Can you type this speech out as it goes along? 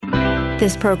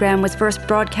This program was first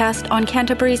broadcast on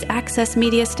Canterbury's access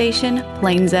media station,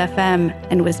 Plains FM,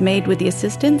 and was made with the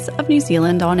assistance of New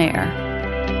Zealand On Air.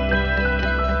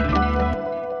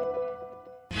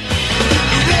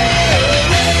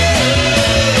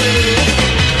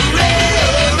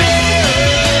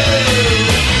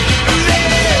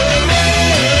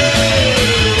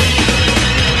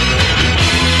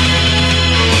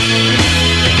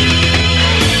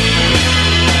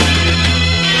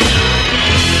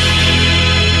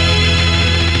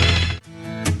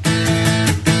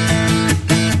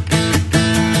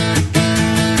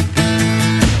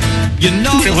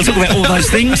 We'll talk about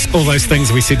all those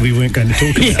things we said we weren't going to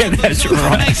talk about. Yeah, that's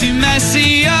right.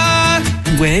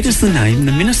 Where does the name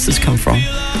The Ministers come from?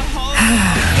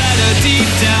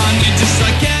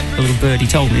 A little birdie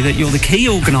told me that you're the key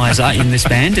organiser in this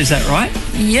band, is that right?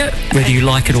 Yep. Whether you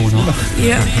like it or not.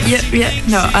 Yeah.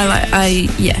 No,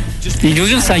 yeah. You were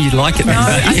going to say you like it, no,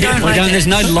 then, I don't like it. There's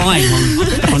no lying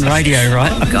on radio, right?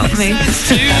 Got me.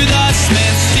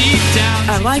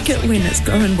 I like it when it's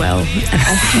going well, and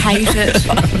I hate it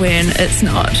when it's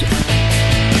not.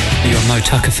 You're a Mo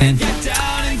Tucker fan?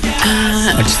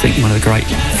 I just think one of the great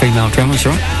female drummers,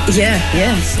 right? Yeah.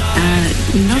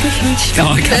 Not a huge fan.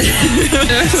 Oh, okay.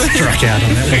 Struck out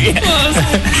on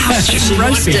that. Just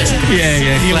roasted.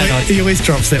 Yeah. He always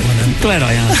drops that one in. Glad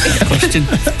I asked that question.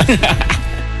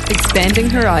 Expanding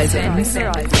Horizons.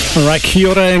 All right, kia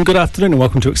ora and good afternoon and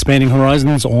welcome to Expanding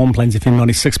Horizons on Plains FM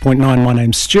 96.9. My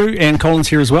name's Stu and Colin's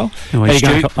here as well. How are you,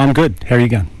 Stu? I'm good. How are you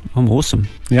going? I'm awesome.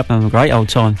 Yep. A great old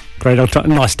time.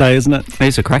 Nice day, isn't it?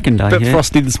 It's a cracking day, Bit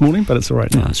frosty this morning, but it's all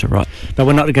right. No, it's all right. But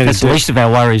we're not going to That's the least of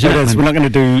our worries, isn't it? We're not going to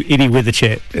do any weather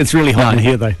chat. It's really hot in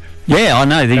here, though. Yeah, I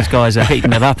know. These guys are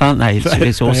heating it up, aren't they?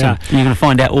 It's awesome. You're going to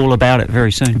find out all about it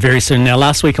very soon. Very soon. Now,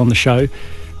 last week on the show,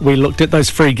 we looked at those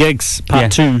free gigs,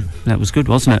 part 2. That was good,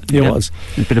 wasn't it? Yeah, it was.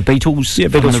 A bit of Beatles. Yeah,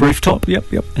 Beatles on the rooftop. Yep.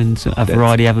 And a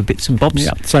variety of other bits and bobs.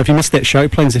 Yeah. So if you missed that show,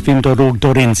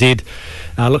 plainsfm.org.nz,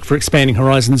 look for Expanding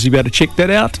Horizons. You'll be able to check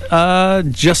that out.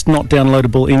 Just not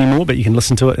downloadable anymore, but you can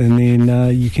listen to it, and then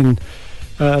you can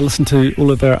listen to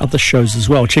all of our other shows as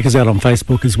well. Check us out on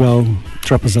Facebook as well.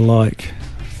 Drop us a like.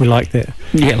 We like that.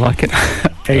 Yeah, like it.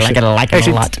 like it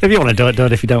a lot. If you want to do it, do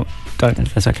it. If you don't.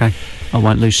 That's okay. I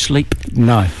won't lose sleep.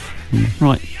 No.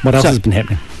 Right. What else has been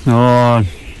happening? Oh,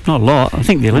 not a lot. I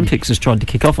think the Olympics has tried to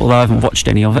kick off, although I haven't watched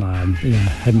any of it.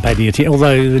 Haven't paid any attention.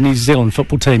 Although the New Zealand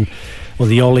football team, or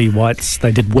the Ollie Whites,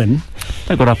 they did win.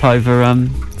 They got up over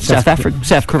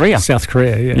South Korea. South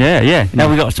Korea, yeah. Yeah. Now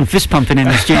we got some fist pumping in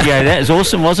the studio. That was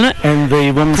awesome, wasn't it? And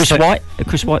the women's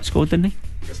Chris White scored, didn't he?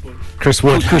 Chris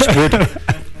Wood.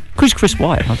 Who's Chris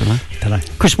White? I don't know.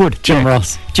 Chris Wood. Jim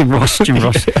Ross.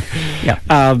 Yeah.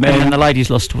 And then the ladies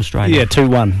lost to Australia. Yeah,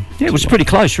 2-1. Yeah, it was pretty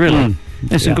close, really.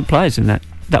 There's some good players in that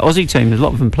Aussie team. There's a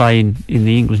lot of them playing in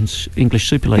the English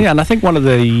Super League. Yeah, and I think one of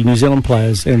the New Zealand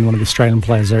players and one of the Australian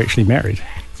players are actually married.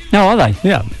 No, are they?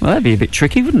 Yeah. Well, that'd be a bit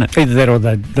tricky, wouldn't it? Either that or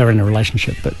they're in a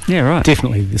relationship, but yeah, right.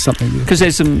 Definitely there's something. Because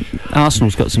there's some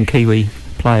Arsenal's got some Kiwi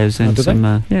players and some.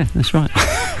 Yeah, that's right.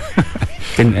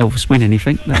 Didn't Elvis win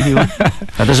anything?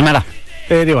 That doesn't matter.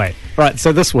 Anyway, right.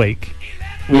 So this week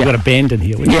we've got a band in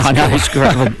here. Yeah, I know. It's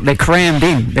great. Well, they're crammed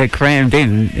in,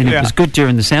 and it was good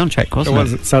during the soundtrack,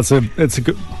 wasn't it? So it's a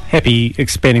good, happy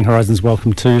Expanding Horizons.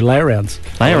 Welcome to Layarounds.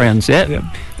 Yeah.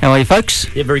 How are you, folks?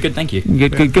 Yeah, very good, thank you.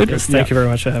 Good. Yes, thank you very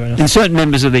much for having us. And certain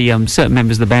members of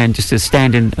the band just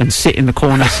stand in and sit in the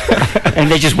corners,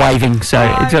 and they're just waving.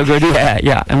 So it's all good.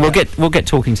 Yeah. And we'll get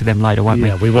talking to them later, won't we?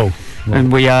 Yeah, we will.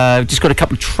 And we just got a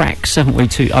couple of tracks, haven't we,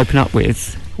 to open up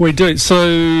with? We do.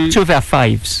 So 2 of our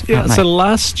faves. Yeah. So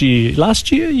last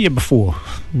year before.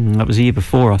 That was the year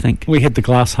before, I think. We had the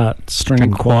Glassheart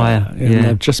String Choir, and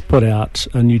they've just put out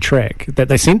a new track that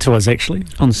they sent to us actually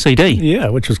on CD. Yeah,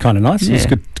 which was kind of nice. Yeah. It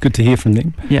was good to hear from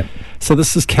them. Yeah. So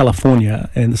this is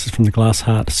California, and this is from the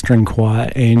Glassheart String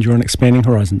Choir, and you're on Expanding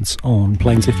Horizons on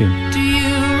Plains FM. Do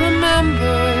you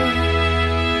remember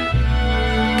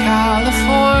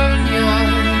California?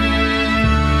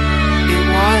 It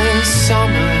was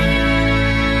summer.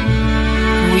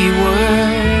 We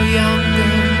were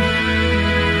younger.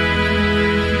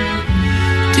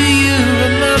 Do you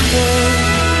remember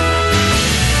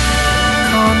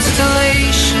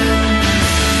constellations?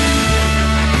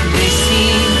 They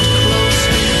seemed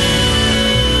closer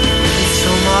with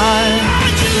so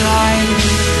much light.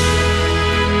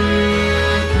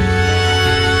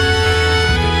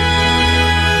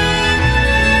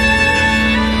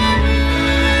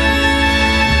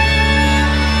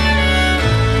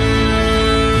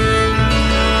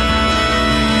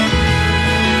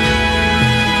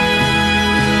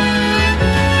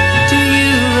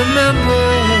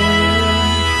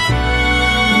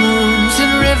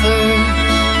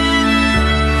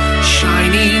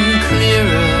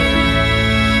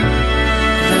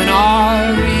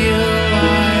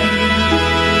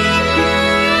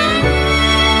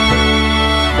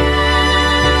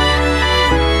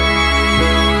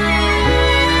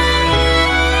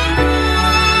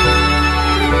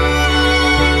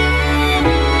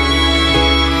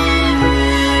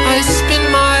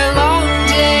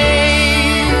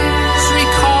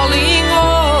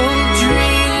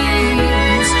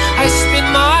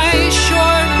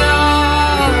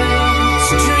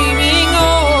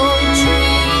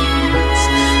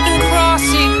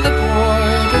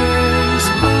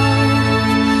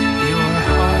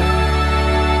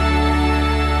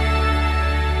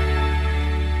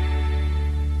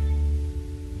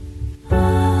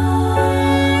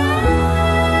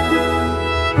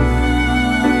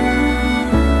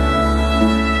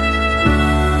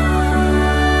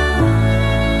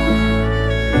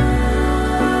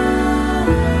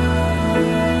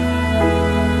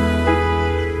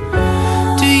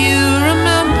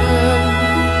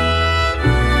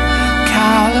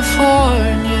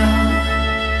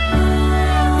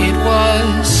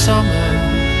 was summer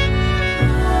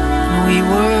and we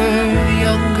were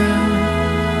younger.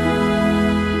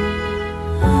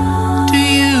 Do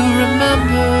you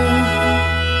remember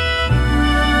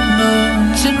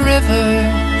moons and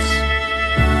rivers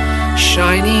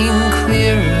shining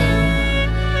clearer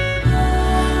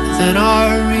than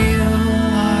our real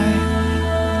life?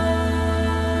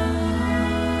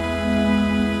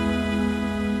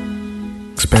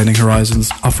 Expanding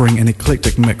horizons, offering an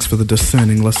eclectic mix for the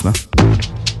discerning listener.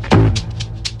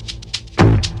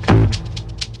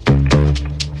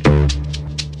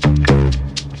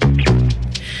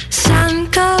 Sun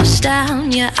goes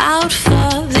down, you're out for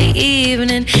the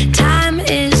evening. Time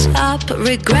is up,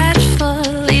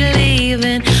 regretfully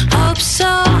leaving. Hope so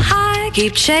high,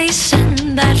 keep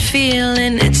chasing that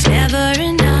feeling. It's never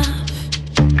enough.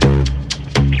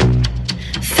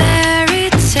 Fairy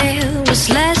tale was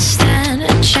less than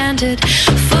enchanted,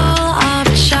 full of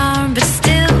charm, but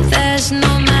still there's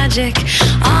no magic.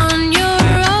 On your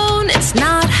own, it's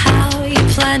not how you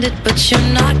planned it, but you're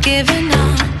not giving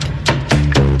up.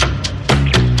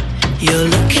 You're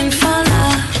looking for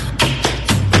love.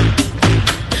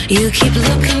 You keep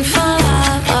looking for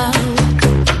love.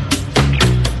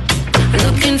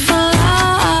 Looking for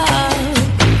love.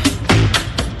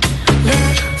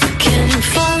 Looking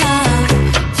for love.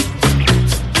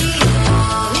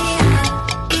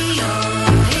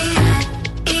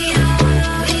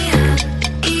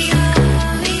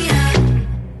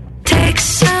 Take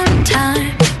some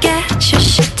time to get your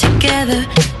shit together.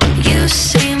 You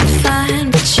seem fine,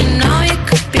 but you know you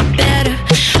could be better.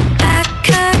 Back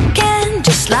again,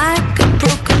 just like a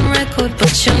broken record,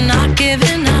 but you're not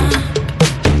giving up.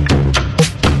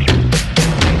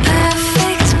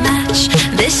 Perfect match,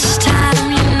 this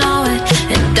time you know it.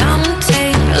 It don't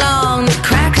take long, the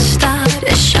cracks start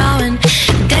showing.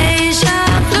 Deja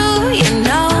vu, you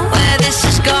know where this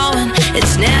is going.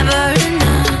 It's never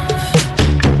enough.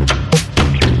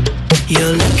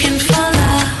 You're looking for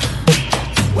love.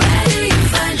 Where do you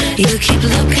find it? You keep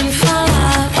looking for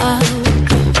love.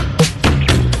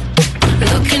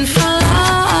 Looking for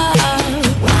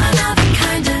love. One of a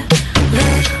kind of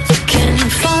looking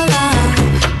for love.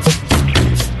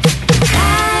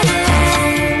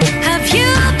 Have you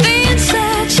been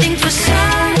searching for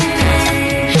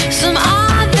some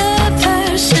other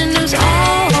person who's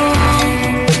all wrong?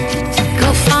 Go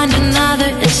find another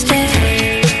instead.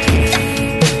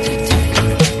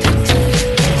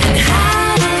 And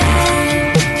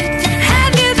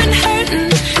have you been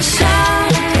hurting so?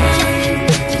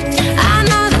 I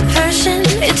know the person,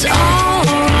 it's all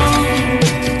wrong.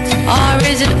 Or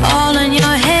is it all in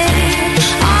your head?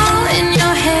 All in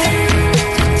your head.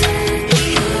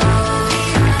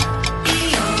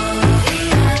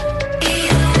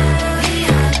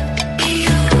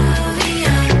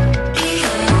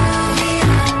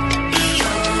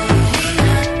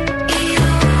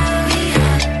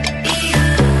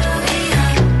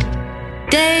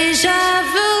 Deja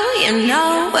vu, you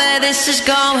know where this is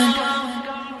going.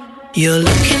 You're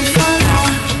looking for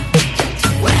love.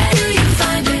 Where do you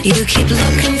find it? You keep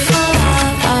looking for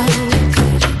love.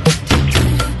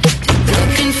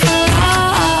 Looking for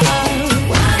love.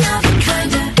 One of a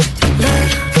kind of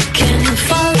looking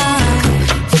for love.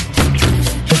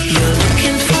 You're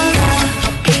looking for love.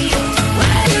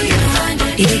 Where do you find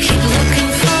it? You keep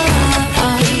looking for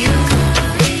love.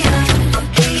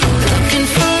 Looking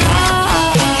for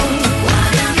love.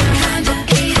 One of a kind of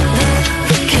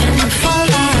looking for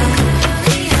love.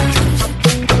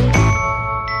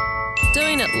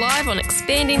 Doing it live on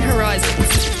Expanding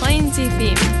Horizons, Plains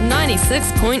FM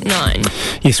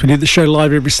 96.9. Yes, we do the show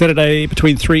live every Saturday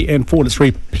between 3 and 4. It's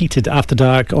repeated after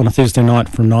dark on a Thursday night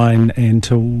from 9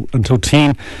 until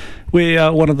 10.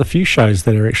 We're one of the few shows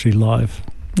that are actually live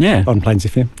Yeah. on Plains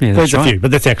FM. Yeah, There's that's a right. few,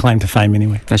 but that's our claim to fame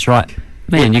anyway. That's right.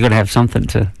 Man, you've got to have something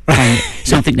to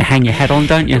hang your hat on,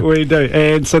 don't you? We do.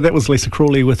 And so that was Lisa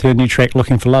Crawley with her new track,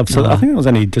 Looking for Love. So I think it was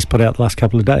only just put out the last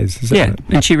couple of days. Is that Yeah, right?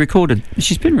 and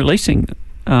she's been releasing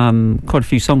quite a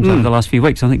few songs over the last few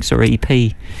weeks. I think it's her EP.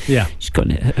 Yeah. She's got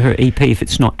her EP. If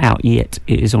it's not out yet,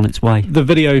 it is on its way. The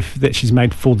video that she's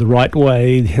made for The Right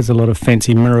Way has a lot of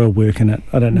fancy mirror work in it.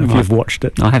 I don't know if you've watched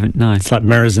it. I haven't, no. It's like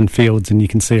mirrors and fields, and you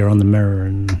can see her on the mirror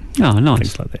and Oh, nice.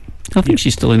 things like that. I think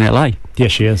she's still in LA, Yeah,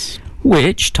 she is.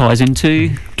 which ties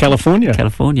into California.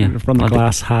 California. From the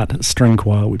Glass Heart String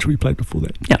Choir, which we played before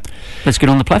that. Yeah. Let's get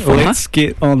on the platform, Let's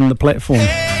get on the platform.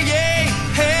 Hey,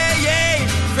 yay,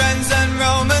 friends and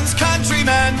Romans,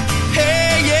 countrymen.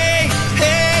 Hey, yay,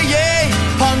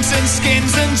 punks and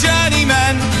skins and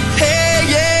journeymen. Hey,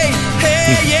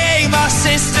 yay, my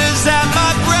sisters and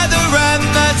my brethren.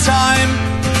 The time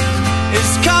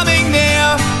is coming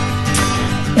near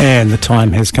and the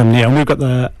time has come now. And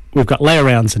we've got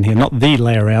lay-arounds in here, not the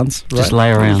lay-arounds. Right? Just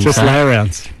lay-arounds. Just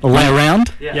lay-arounds. A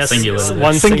lay-around? Yes, Singular.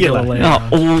 one singular layout.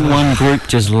 Oh, all one group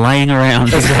just laying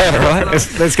around. Is that right?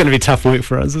 That's going to be tough work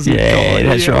for us, isn't it? Yeah,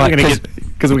 that's right.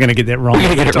 Because we're going to get that wrong. We're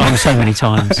going to get it wrong so many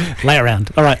times.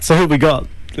 Lay-around. All right, so who have we got?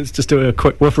 Let's just do a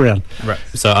quick whiff around. Right.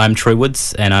 So I'm Troy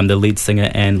Woods, and I'm the lead singer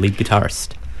and lead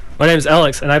guitarist. My name's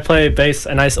Alex, and I play bass,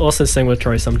 and I also sing with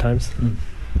Troy sometimes.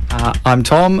 I'm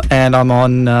Tom, and I'm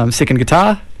on second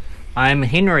guitar. I'm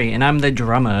Henry, and I'm the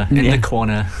drummer in the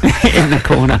corner. In the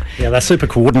corner. Yeah, they're super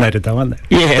coordinated, though, aren't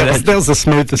they? Yeah, that was the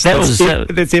smoothest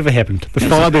that's ever happened. The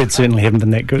Firebirds certainly haven't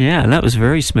been that good. Yeah, that was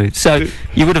very smooth. So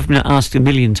you would have been asked a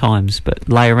million times, but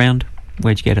lay around,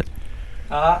 where'd you get it?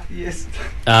 Yes.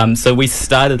 So we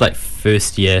started like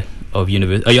first year of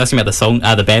university. Are you asking about the song,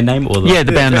 the band name, or the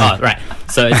band name? Oh, right.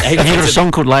 So have you heard a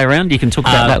song called "Lay Around"? You can talk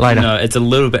about that later. No, it's a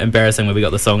little bit embarrassing where we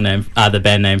got the song name, the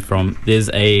band name from. There's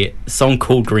a song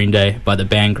called Green Day by the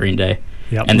band Green Day,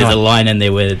 and there's a line in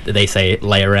there where they say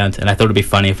 "lay around," and I thought it'd be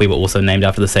funny if we were also named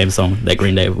after the same song that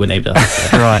Green Day were named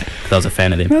after. So, right. I was a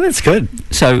fan of them. No, that's good.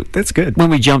 So that's good. When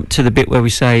we jump to the bit where we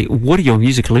say, "What are your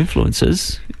musical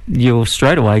influences?" you'll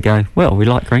straight away go, "Well, we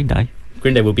like Green Day."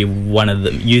 Green Day would be one of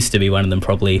them. Used to be one of them,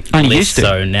 probably only less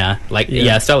so now. Like,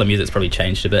 style of music's probably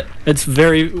changed a bit. It's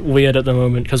very weird at the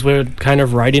moment because we're kind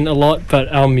of writing a lot,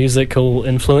 but our musical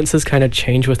influences kind of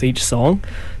change with each song.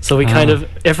 So we kind of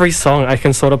every song I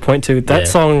can sort of point to that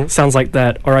song sounds like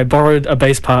that, or I borrowed a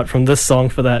bass part from this song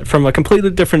for that, from a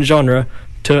completely different genre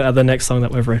to the next song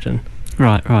that we've written.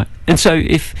 Right. And so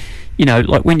if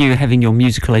like when you're having your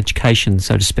musical education,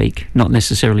 so to speak, not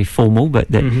necessarily formal, but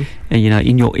that,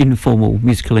 in your informal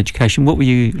musical education, what were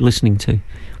you listening to?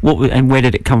 And where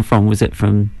did it come from? Was it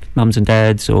from mums and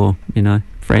dads, or,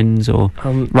 friends, or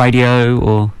radio,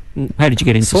 or how did you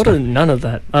get into sort stuff? of none of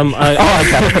that. Okay.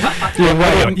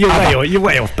 You're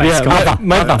way off base.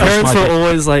 My parents were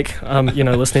always like,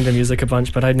 listening to music a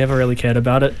bunch, but I never really cared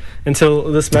about it until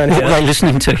this man here. What were they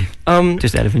listening to?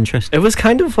 Just out of interest. It was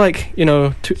kind of like,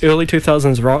 early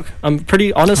 2000s rock.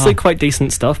 Pretty honestly quite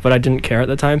decent stuff, but I didn't care at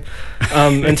the time.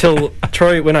 Until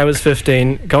Troy, when I was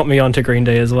 15, got me onto Green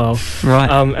Day as well. Right.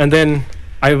 And then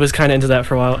I was kind of into that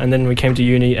for a while, and then we came to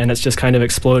uni, and it's just kind of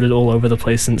exploded all over the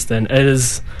place since then. It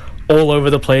is all over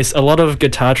the place. A lot of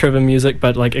guitar-driven music,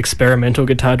 but like experimental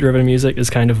guitar-driven music is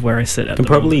kind of where I sit at. Can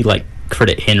probably like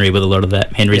credit Henry with a lot of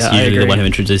that. Henry's usually the one who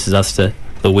introduces us to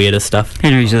the weirdest stuff.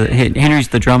 Henry's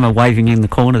the drummer waving in the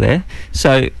corner there.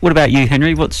 So, what about you,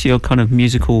 Henry? What's your kind of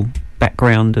musical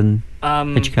background and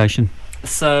education?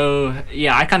 So,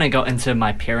 I kind of got into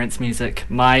my parents' music.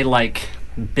 My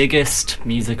biggest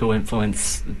musical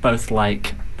influence, both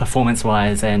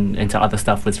performance-wise and into other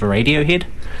stuff, was Radiohead,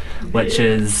 which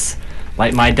is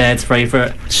my dad's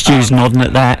favourite. Stu's nodding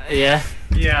at that. Yeah,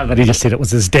 but he just said it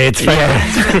was his dad's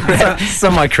favourite.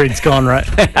 So my cred's gone, right?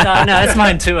 No, it's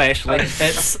mine too, actually.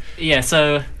 It's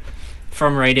so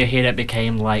from Radiohead it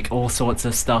became all sorts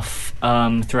of stuff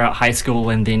throughout high school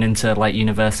and then into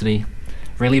university.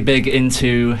 Really big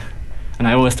into, and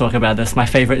I always talk about this, my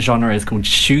favourite genre is called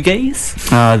shoegaze.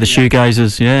 The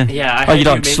shoegazers, yeah. Yeah. You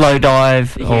like Slow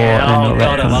Dive? Oh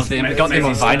god, I love them. I got them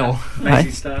on vinyl.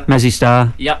 Mazzy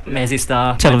Star. Yep, Mazzy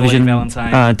Star. Television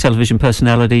Valentine. Television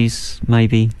personalities,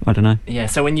 maybe. I don't know. Yeah,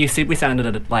 so when you said we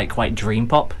sounded quite dream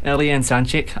pop earlier in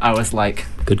soundcheck, I was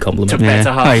good compliment. Took that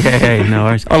to heart. Oh, yeah, no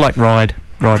worries. I like Ride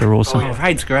also. Oh,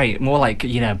 Ride's great. More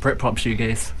Britpop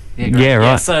shoegaze. Yeah, right.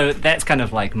 Yeah, so that's kind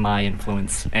of my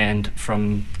influence, and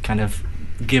from kind of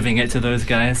giving it to those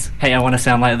guys. Hey, I want to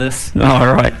sound like this. Oh,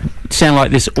 right. Sound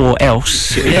like this or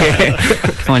else.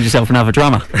 Find yourself another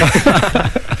drummer.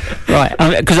 Right.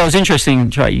 Because I was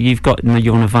interested, Trey, you've got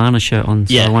your Nirvana shirt on,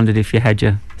 so I wondered if you had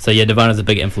your... So, Nirvana's a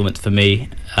big influence for me.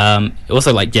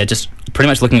 Also, just pretty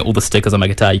much looking at all the stickers on my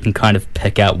guitar, you can kind of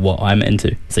pick out what I'm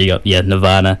into. So you got,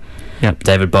 Nirvana,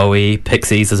 David Bowie,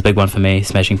 Pixies is a big one for me,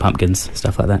 Smashing Pumpkins,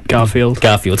 stuff like that. Garfield's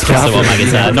also on my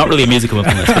guitar. Not really a musical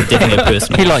influence, but definitely a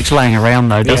personal. He likes laying around,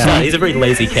 though, doesn't he? He's a very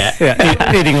lazy cat.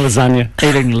 Eating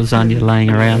lasagna.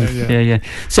 Laying around. Yeah.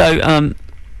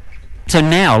 So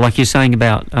now, like you're saying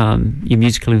about your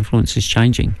musical influences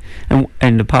changing,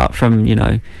 and apart from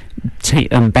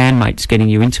bandmates getting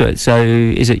you into it, so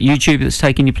is it YouTube that's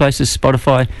taking your places,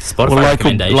 Spotify or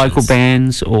local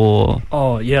bands, or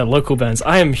local bands?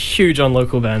 I am huge on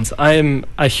local bands. I am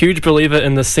a huge believer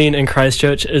in the scene in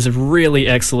Christchurch is really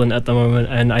excellent at the moment,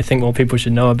 and I think more people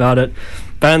should know about it.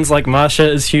 Bands like Marsha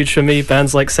is huge for me.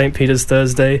 Bands like St. Peter's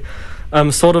Thursday,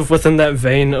 sort of within that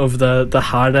vein of the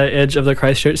harder edge of the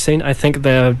Christchurch scene. I think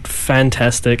they're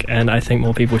fantastic, and I think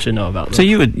more people should know about them. So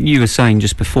you were saying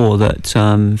just before that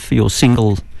for your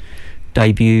single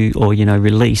debut or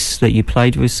release that you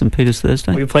played with St Peter's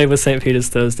Thursday? We played with St Peter's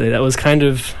Thursday. That was kind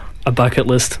of a bucket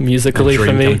list musically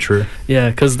for me. Come true. Yeah,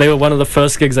 because they were one of the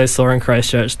first gigs I saw in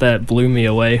Christchurch that blew me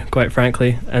away, quite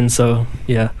frankly. And so,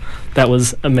 yeah, that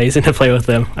was amazing to play with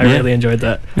them. I really enjoyed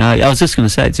that. I was just going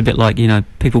to say, it's a bit like,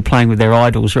 people playing with their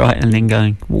idols, right? And then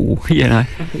going, ooh, Yeah.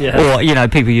 Or,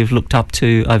 people you've looked up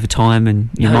to over time and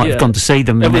you might have gone to see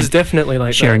them. It was definitely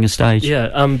like sharing that. a stage.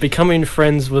 Yeah, becoming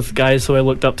friends with guys who I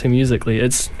looked up to musically.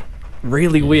 It's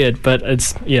really weird, but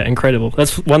it's incredible.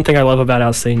 That's one thing I love about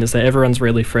our scene, is that everyone's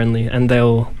really friendly and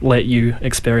they'll let you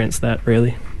experience that,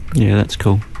 really. Yeah, that's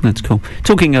cool.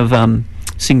 Talking of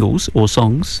singles or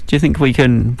songs, do you think we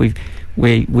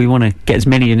want to get as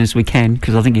many in as we can,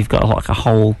 because I think you've got like a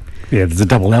whole there's a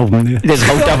double album there. There's a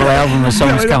whole double album of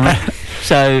songs coming.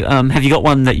 So have you got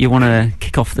one that you want to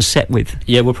kick off the set with?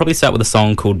 Yeah, we'll probably start with a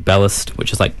song called Ballast,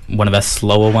 which is like one of our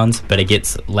slower ones, but it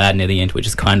gets loud near the end, which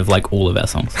is kind of like all of our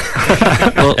songs.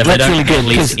 Well, if that's they don't really good, at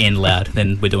least end loud,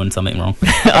 then we're doing something wrong.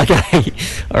 Okay,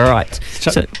 all right.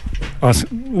 So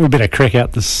we better crack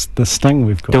out this thing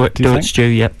we've got. Do it, Stu.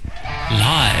 Yep.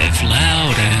 Live,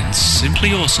 loud, and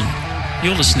simply awesome.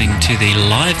 You're listening to the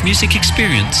live music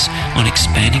experience on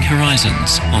Expanding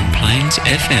Horizons on Plains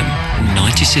FM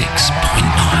 96.9.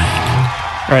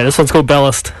 All right, this one's called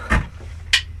Ballast.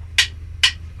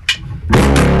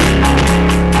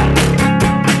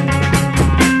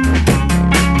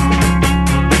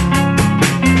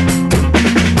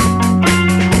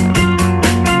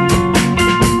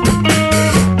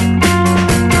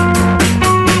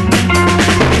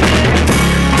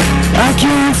 I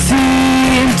can't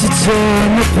seem to turn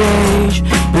the page,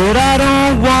 but I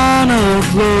don't wanna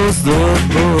close the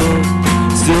book.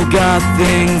 Still got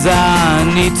things I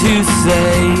need to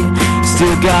say,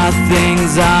 still got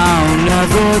things I'll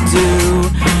never do.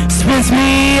 Spins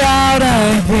me out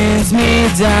and pins me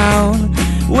down,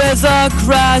 waves are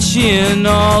crashing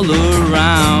all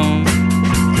around,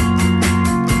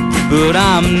 but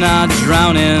I'm not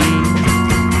drowning.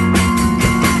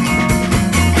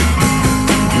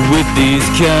 With these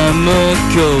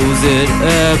chemicals it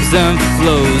ebbs and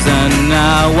flows, and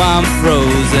now I'm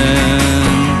frozen,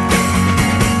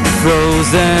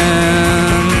 frozen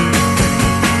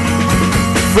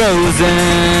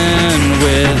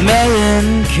with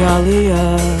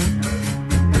melancholia,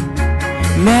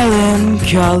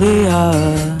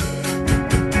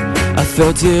 I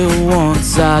felt it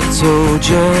once, I told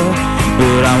you,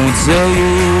 but I won't tell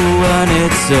you when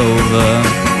it's over.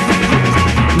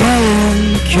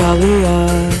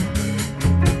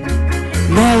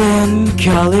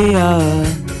 Melancholia,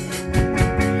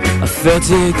 I felt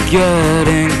it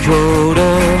getting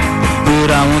colder, but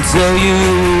I won't tell you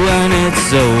when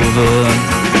it's over.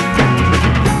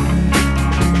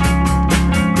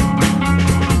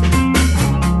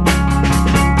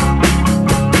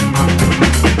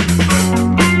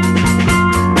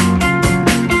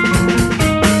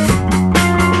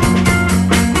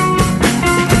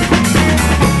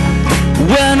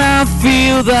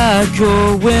 Feel that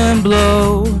cold wind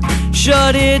blow,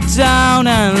 shut it down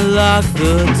and lock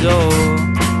the door,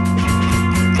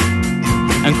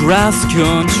 and grasp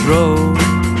control.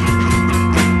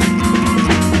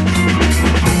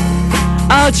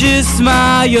 I'll just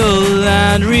smile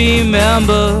and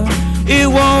remember, it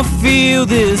won't feel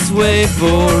this way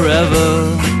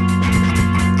forever,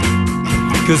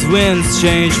 'cause winds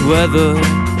change weather.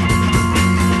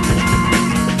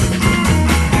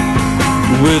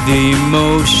 With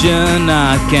emotion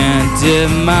I can't dip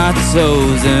my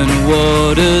toes in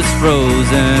water's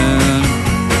frozen,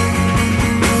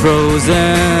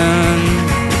 frozen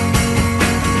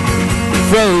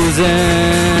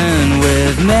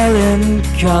with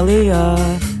melancholia,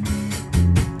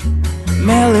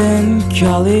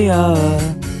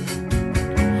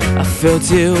 I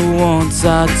felt it once,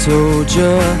 I told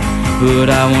you, but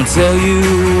I won't tell you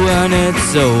when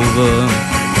it's over.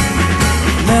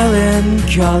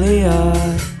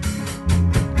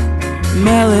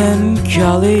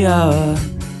 Melancholia,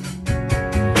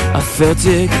 I felt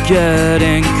it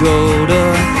getting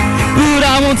colder, but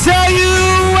I won't tell you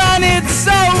when it's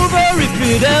over, if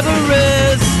it ever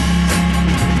is.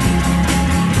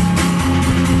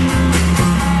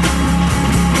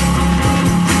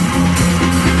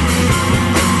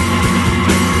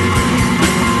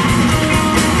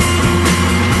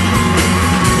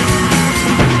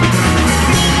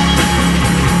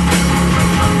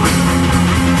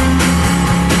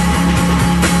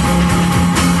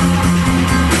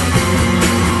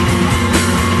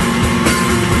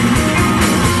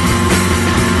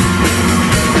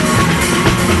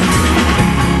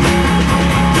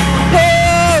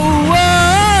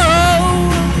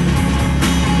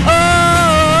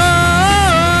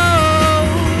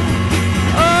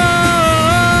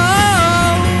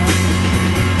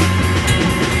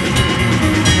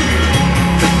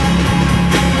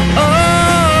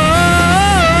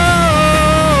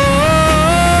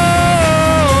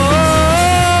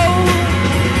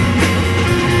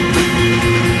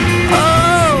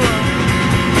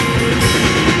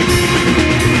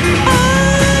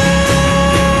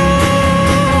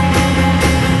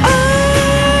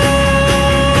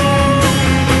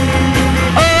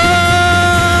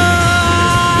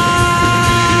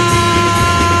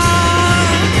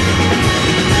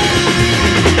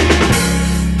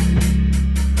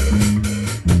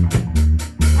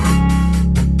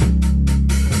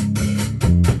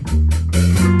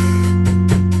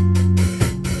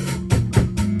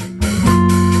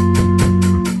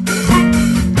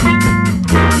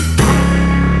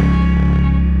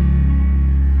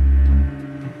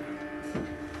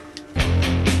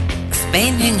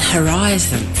 Expanding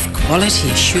horizons,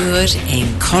 quality assured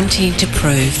and content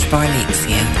approved by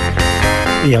Lexia.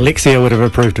 Yeah, Lexia would have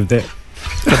approved of that.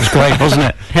 That was great, wasn't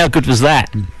it? How good was that?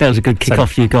 That was a good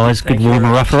kick-off for you guys. Good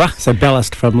warmer-upper. So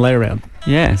Ballast from Lay Around.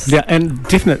 Yes. Yeah, and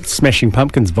definite Smashing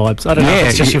Pumpkins vibes. I don't know if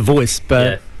it's just your voice,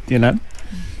 but, you know.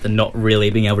 The not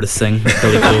really being able to sing.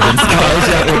 Billy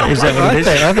Corgan. Is that what it is?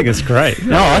 I think it's great.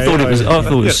 No, I thought it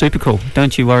was super cool.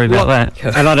 Don't you worry about that.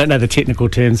 And I don't know the technical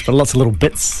terms, but lots of little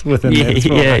bits within that as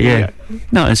well. Yeah.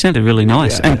 No, it sounded really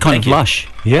nice and kind of lush.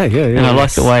 Yeah. And I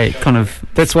like the way it kind of...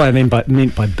 That's what I meant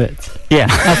by bits. Yeah,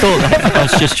 I thought that. I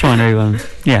was just trying to,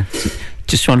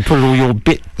 just trying to put all your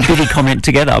bitty comment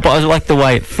together. But I like the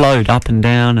way it flowed up and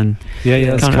down, and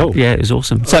that's cool. Yeah, it was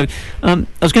awesome. So I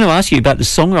was going to ask you about the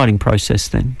songwriting process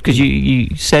then, because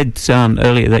you said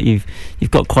earlier that you've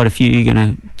got quite a few. You're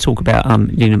going to talk about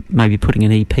maybe putting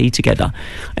an EP together,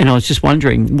 and I was just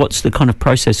wondering what's the kind of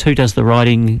process? Who does the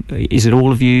writing? Is it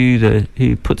all of you?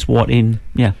 Who puts what in?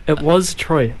 Yeah, it was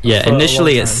Troy. Yeah,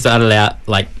 initially it started out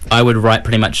like I would write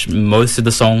pretty much most of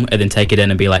the song and then take it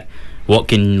in and be like, what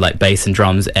can like bass and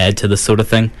drums add to this sort of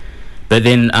thing? But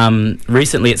then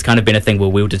recently it's kind of been a thing where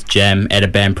we'll just jam at a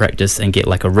band practice and get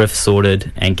like a riff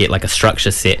sorted and get like a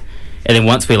structure set, and then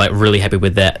once we're like really happy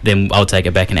with that, then I'll take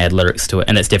it back and add lyrics to it,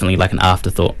 and it's definitely like an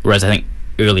afterthought, whereas I think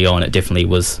early on it definitely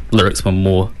was lyrics were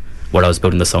more what I was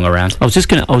building the song around. I was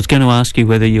going to ask you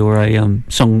whether you're a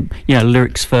song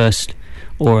lyrics first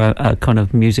or a kind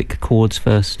of music chords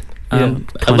first. A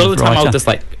lot of the time I'll just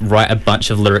like write a bunch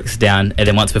of lyrics down, and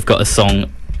then once we've got a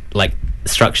song like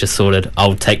structure sorted,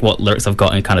 I'll take what lyrics I've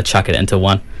got and kind of chuck it into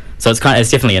one. So it's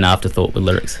definitely an afterthought with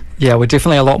lyrics. Yeah, we're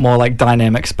definitely a lot more like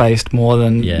dynamics based, more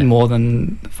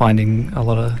than finding a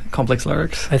lot of complex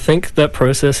lyrics. I think that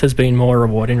process has been more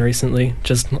rewarding recently.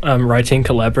 Just writing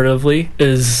collaboratively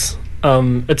is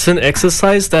it's an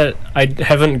exercise that I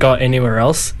haven't got anywhere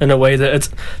else, in a way that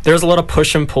there's a lot of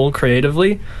push and pull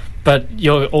creatively, but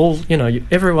you're all,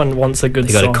 everyone wants a good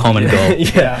song. You got a common goal.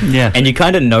 Yeah. And you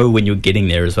kind of know when you're getting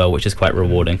there as well, which is quite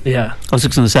rewarding. Yeah. I was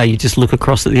just going to say, you just look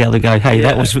across at the other, go, hey,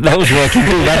 that was working,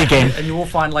 do that again. And you will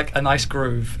find like a nice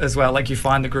groove as well. Like you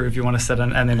find the groove you want to sit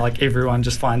in, and then like everyone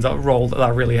just finds a role that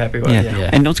they're really happy with.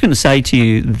 Yeah. And I was going to say to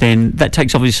you then, that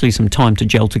takes obviously some time to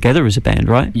gel together as a band,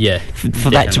 right? Yeah. For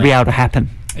that to be able to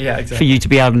happen. Yeah, exactly. For you to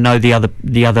be able to know the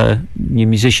other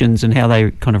musicians and how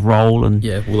they kind of roll. And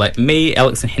well, like me,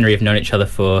 Alex and Henry have known each other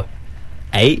for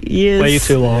 8 years. Way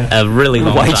too long. A really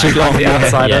long time. Way too long.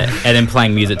 Yeah. And then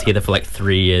playing music together for like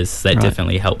 3 years. That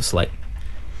definitely helps. Like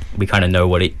we kind of know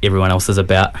what everyone else is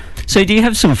about. So do you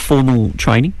have some formal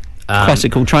training?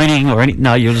 Classical training or any?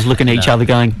 No, you're just looking at each other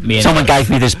going, someone gave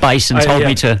me this bass and told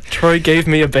me to... Troy gave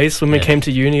me a bass when we came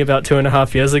to uni about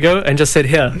 2.5 years ago and just said,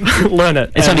 here, learn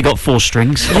it. It's only got 4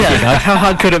 strings. Yeah, how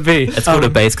hard could it be? It's called a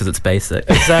bass because it's basic.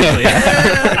 Exactly.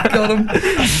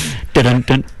 Got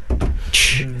him.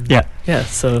 Yeah,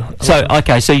 so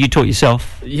okay, so you taught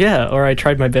yourself? Yeah, or I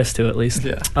tried my best to, at least.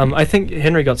 Yeah. I think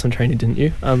Henry got some training, didn't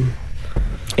you?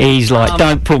 He's like,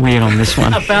 don't put me in on this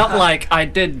one. About like, I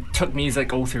took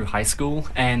music all through high school,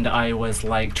 and I was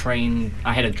like trained.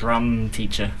 I had a drum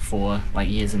teacher for like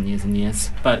years and years and years,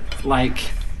 but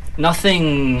like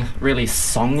nothing really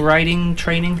songwriting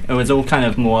training. It was all kind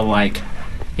of more like,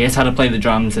 here's how to play the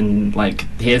drums, and like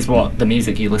here's what the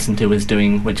music you listen to is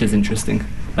doing, which is interesting,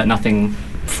 but nothing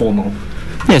formal.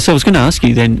 Yeah, so I was going to ask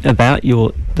you then about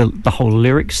the whole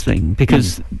lyrics thing,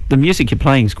 because the music you're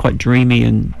playing is quite dreamy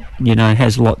and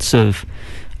has lots of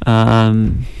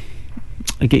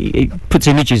it puts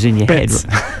images in your bits.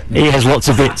 head. It has lots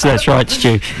of bits. That's right,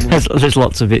 Stu. There's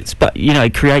lots of bits, but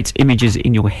it creates images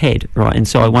in your head, right? And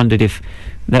so I wondered if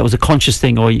that was a conscious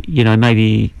thing, or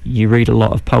maybe you read a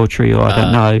lot of poetry, or I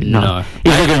don't know. No.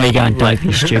 You're looking at me going, don't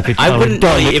be stupid. I wouldn't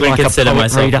really even like consider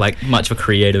myself reader. like much of a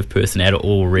creative person at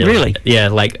all, really. Really? Yeah,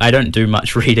 like I don't do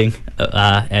much reading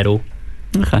at all.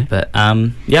 Okay. But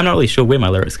I'm not really sure where my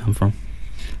lyrics come from.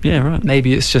 Yeah, right.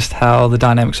 Maybe it's just how the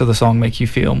dynamics of the song make you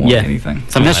feel more than anything.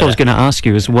 And that's what I was going to ask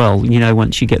you as well.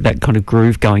 Once you get that kind of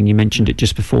groove going, you mentioned it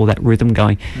just before, that rhythm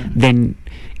going, then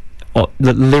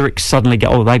the lyrics suddenly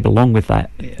go, they belong with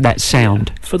that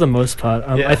sound. For the most part.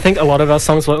 I think a lot of our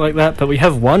songs look like that, but we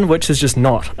have one which is just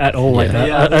not at all like that.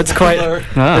 Yeah, it's quite...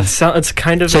 It's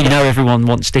kind of... So everyone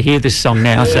wants to hear this song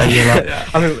now, so you're like...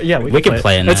 we can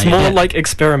play it now. It's more like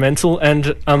experimental, and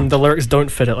the lyrics don't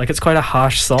fit it. Like, it's quite a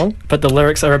harsh song, but the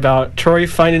lyrics are about Troy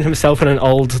finding himself in an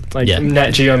old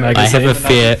Nat Geo magazine. I have a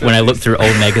fear when I look through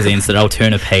old magazines that I'll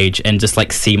turn a page and just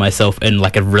like see myself in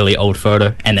like a really old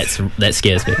photo, and that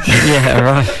scares me. Yeah,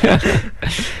 right.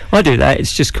 I do that.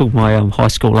 It's just called my high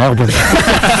school album.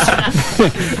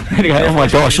 Oh my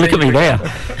gosh! Look at me there.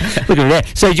 Look at me there.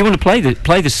 So, do you want to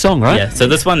play the song, right? Yeah. So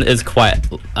this one is quite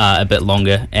a bit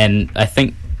longer, and I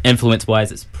think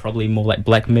influence-wise, it's probably more like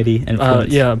Black Midi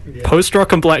influence.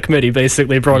 Post-rock and Black Midi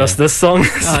basically brought us this song.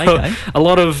 So a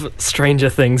lot of Stranger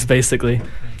Things, basically.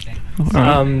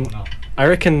 I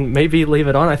reckon maybe leave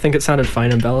it on. I think it sounded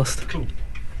fine embellished. Cool.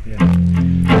 All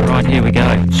right, here we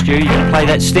go. Stu, you gonna play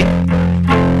that stick? All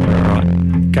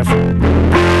right, go for it.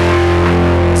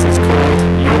 This is called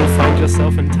 "You Will Find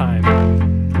Yourself in Time."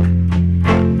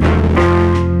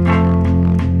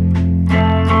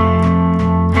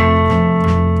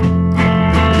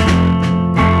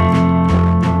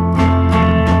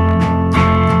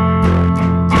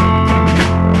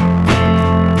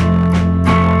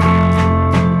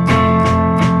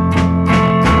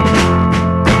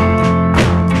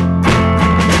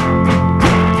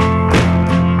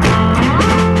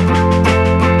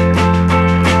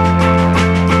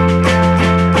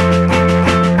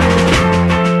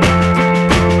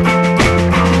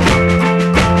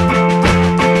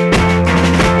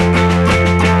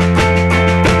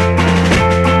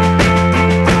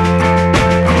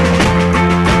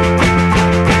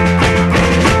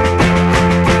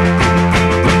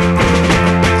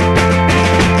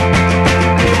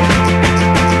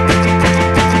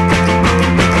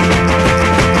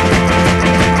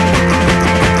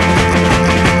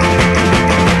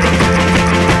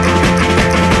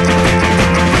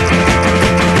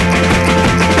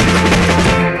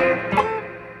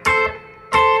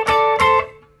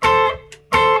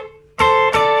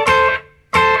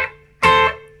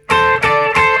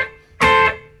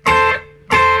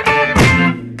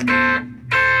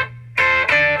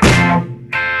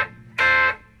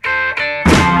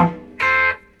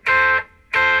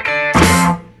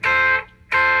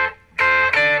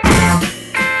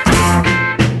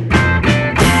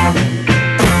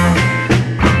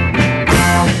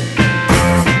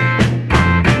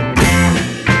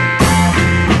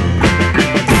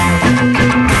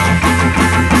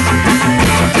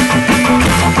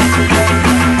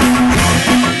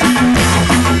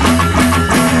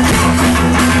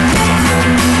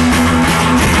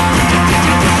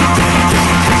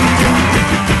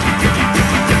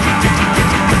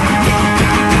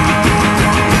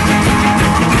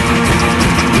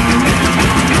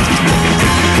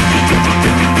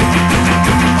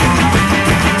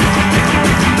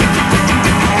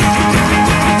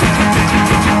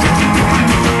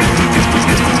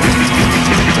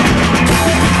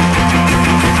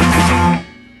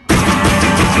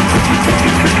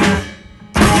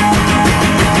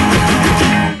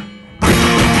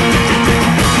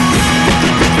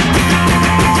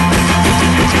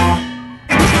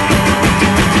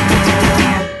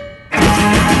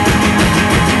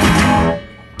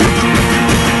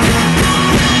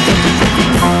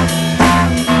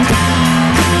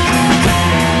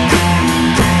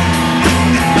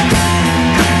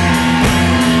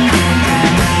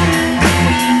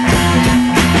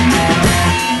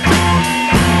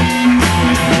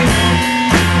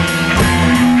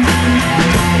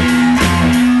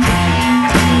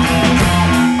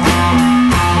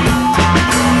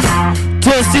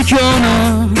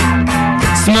 corner,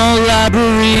 small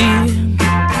library,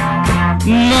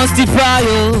 musty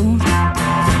pile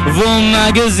of old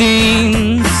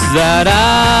magazines that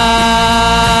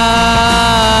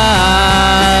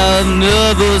I've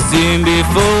never seen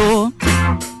before.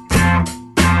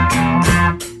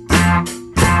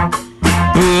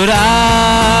 But I'm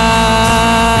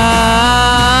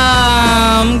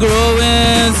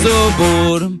growing so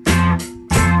bored.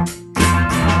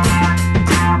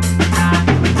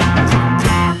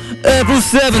 April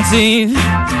 17th,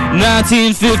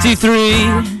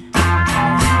 1953.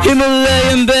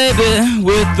 Himalayan baby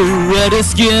with the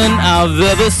reddest skin I've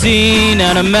ever seen,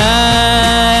 and a man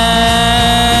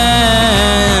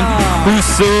who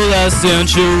sold last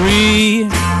century.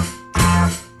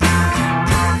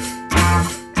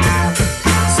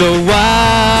 So why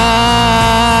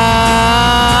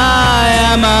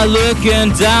am I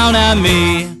looking down at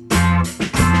me?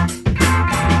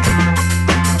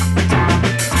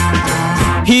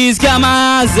 He's got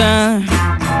my eyes and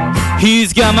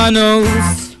he's got my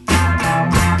nose.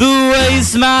 The way he's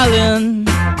smiling,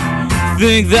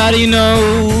 think that he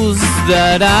knows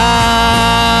that I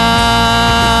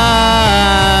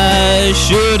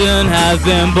shouldn't have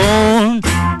been born.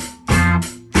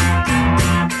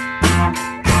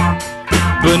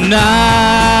 But now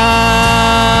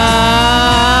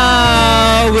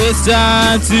it's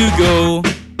time to go.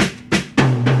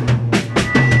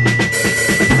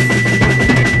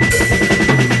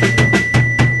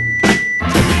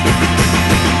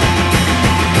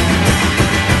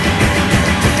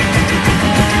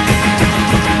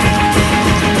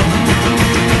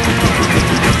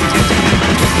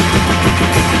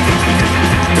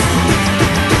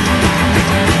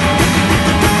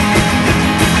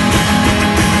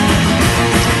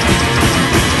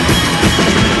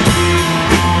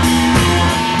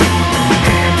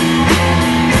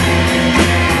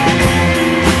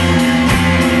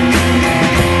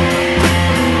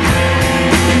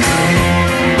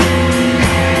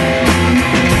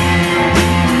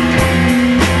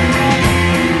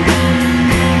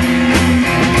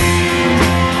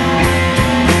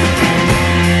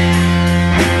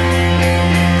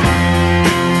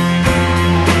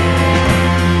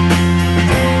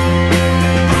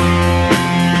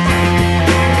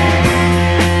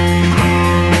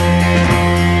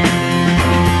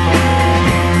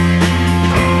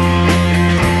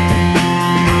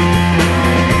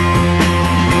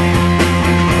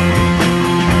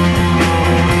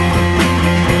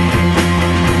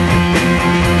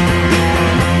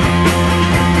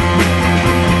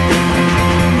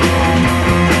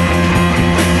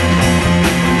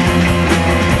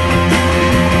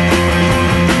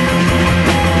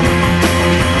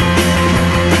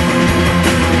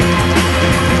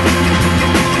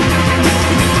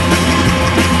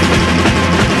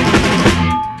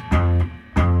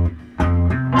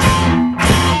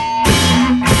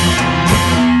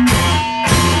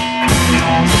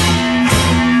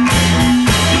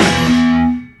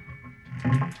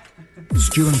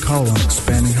 Stu and Col on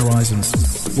Expanding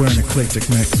Horizons. We're an eclectic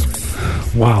mix.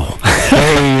 Wow.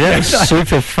 Hey, that was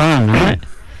super fun, right?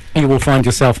 You will find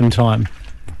yourself in time.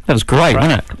 That was great,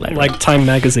 wasn't it? Like Time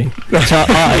magazine.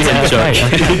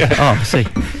 See.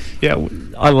 Yeah,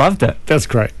 I loved it. That's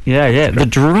great. Yeah. The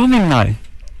drumming, though.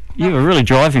 You were really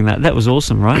driving that. That was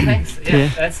awesome, right? Thanks. Yeah,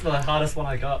 that's the hardest one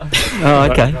I got. Oh,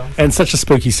 okay. And such a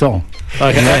spooky song.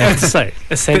 I have to say.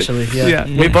 Essentially, yeah.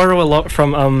 We borrow a lot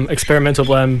from Experimental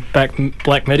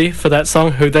Black Midi for that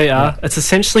song, Who They Are. It's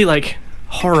essentially like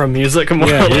horror music, more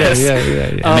or less. Yeah.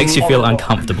 It makes you feel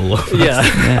uncomfortable.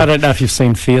 I don't know if you've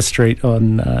seen Fear Street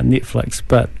on Netflix,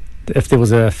 but if there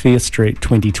was a Fear Street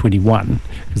 2021,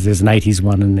 because there's an 80s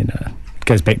one and then it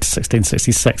goes back to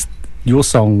 1666, your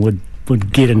song would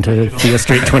get into Fear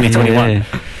Street 2021. Yeah.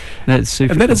 That's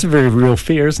super. And that is a very real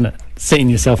fear, isn't it? Seeing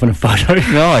yourself in a photo.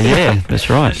 Oh, yeah, that's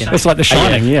right. It's like The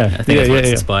Shining, I think that's what it's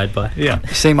inspired by. Yeah.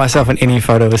 Seeing myself in any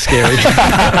photo is scary.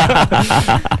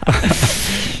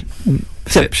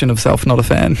 Perception of self, not a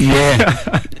fan.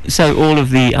 Yeah. So all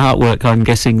of the artwork, I'm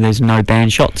guessing there's no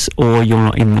band shots or you're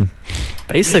not in them.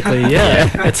 Basically,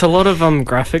 yeah. It's a lot of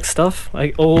graphic stuff.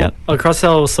 Like across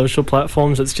our social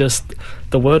platforms, it's just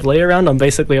the word lay around on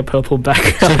basically a purple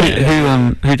background.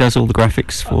 So who does all the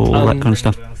graphics for all that kind of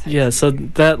stuff? Yeah, so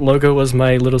that logo was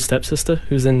my little stepsister,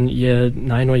 who's in year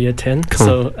 9 or year 10. Cool.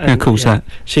 So, How cool's that?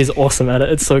 She's awesome at it.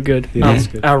 It's so good.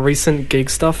 Our recent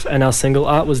gig stuff and our single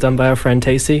art was done by our friend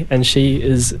Tacey, and she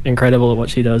is incredible at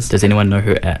what she does. Does anyone know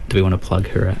her at? Do we want to plug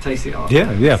her at? Tacey Art.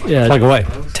 Yeah. Plug away.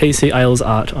 Tacey Isles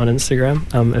Art on Instagram.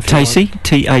 Tacey?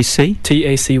 T-A-C?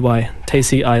 T-A-C-Y.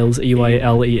 Tacey Isles,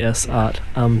 E-Y-L-E-S Art.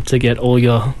 To get all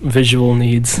your visual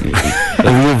needs.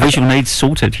 All your visual needs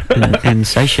sorted and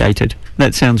satiated.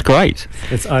 That sounds great.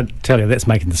 I tell you, that's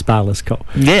making the spa list cool.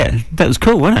 Yeah, that was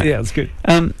cool, wasn't it? Yeah, it was good.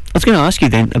 I was going to ask you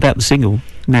then about the single.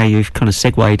 Now you've kind of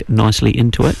segued nicely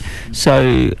into it.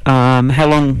 So, how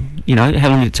long did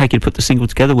it take you to put the single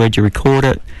together? Where'd you record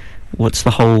it? What's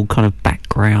the whole kind of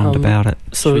background about it?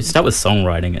 So we start with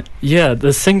songwriting it. Yeah,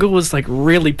 the single was like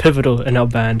really pivotal in our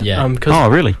band. Yeah. Oh,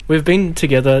 really? We've been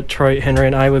together, Troy, Henry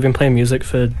and I, we've been playing music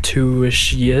for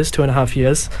 2.5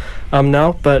 years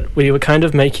now, but we were kind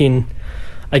of making,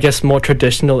 I guess, more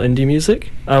traditional indie music,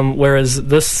 whereas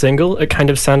this single, it kind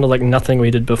of sounded like nothing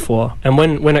we did before. And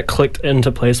when it clicked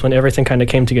into place, when everything kind of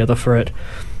came together for it,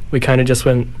 we kind of just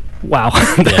went, wow,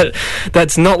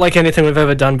 that's not like anything we've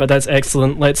ever done, but that's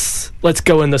excellent. Let's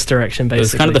go in this direction, basically. It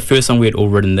was kind of the first song we had all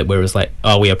written that where it was like,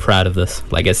 oh, we are proud of this.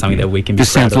 Like, it's something that we can be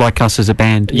this proud sounds of. like us as a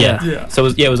band. Yeah. So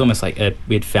it was almost like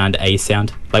we had found a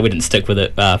sound. Like, we didn't stick with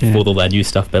it for all that new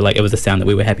stuff, but like it was a sound that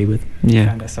we were happy with. Yeah.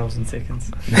 Found ourselves in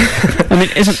seconds. I mean,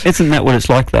 isn't that what it's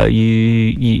like though?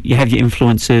 You have your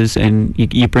influences and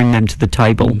you bring them to the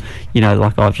table.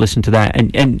 Like I've listened to that,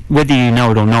 and whether you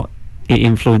know it or not, it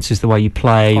influences the way you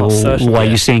play or the way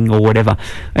you sing or whatever.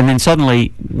 And then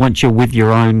suddenly, once you're with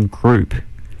your own group,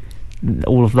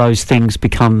 all of those things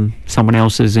become someone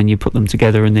else's and you put them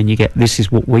together and then you get, this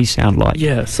is what we sound like.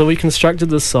 Yeah, so we constructed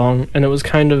this song and it was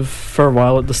kind of, for a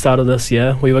while at the start of this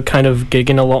year, we were kind of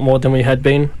gigging a lot more than we had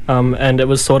been. And it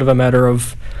was sort of a matter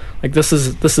of, like, this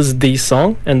is the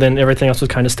song, and then everything else was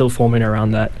kind of still forming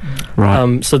around that.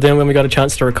 Right. So then when we got a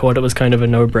chance to record, it was kind of a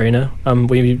no-brainer.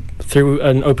 We threw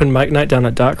an open mic night down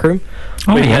at Darkroom.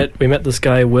 We met this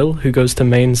guy, Will, who goes to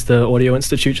Maine's, the Audio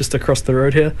Institute just across the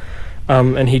road here.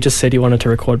 And he just said he wanted to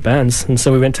record bands. And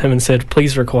so we went to him and said,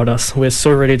 please record us. We're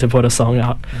so ready to put a song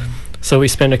out. So we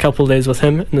spent a couple of days with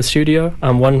him in the studio,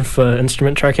 one for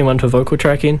instrument tracking, one for vocal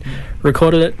tracking,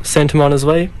 recorded it, sent him on his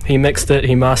way. He mixed it,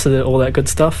 he mastered it, all that good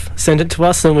stuff, sent it to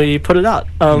us, and we put it out.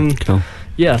 Cool.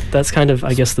 Yeah, that's kind of,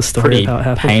 I guess, the story Pretty of how it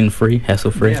happened. pain-free,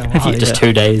 hassle-free. Yeah, just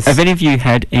 2 days. Have any of you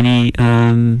had any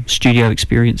studio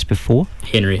experience before?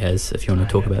 Henry has, if you want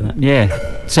to talk about that.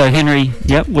 Yeah. So, Henry,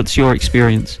 what's your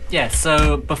experience? Yeah,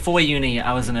 so before uni,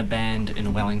 I was in a band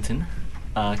in Wellington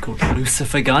called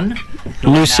Lucifer Gun.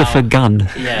 Lucifer Gun.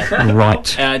 Yeah.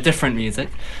 Right. Different music.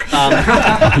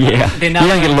 Yeah. You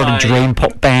don't get a lot of dream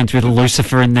pop bands with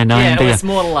Lucifer in their name, do you? Yeah, it's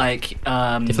more like...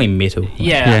 definitely metal.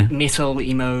 Yeah, metal,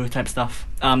 emo type stuff.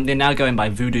 They're now going by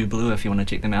Voodoo Blue, if you want to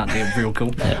check them out. They're real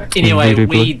cool. Anyway,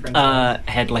 we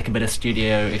had like a bit of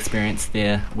studio experience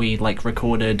there. We like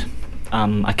recorded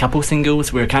a couple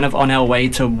singles. We were kind of on our way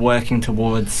to working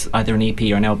towards either an EP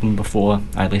or an album before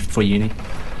I left for uni.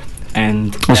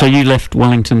 And so you left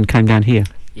Wellington, came down here?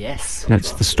 Yes.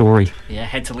 That's the story. Yeah,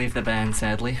 had to leave the band,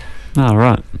 sadly. Oh,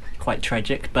 right. Quite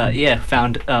tragic, but yeah,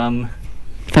 found some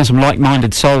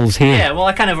like-minded souls here. Yeah, well,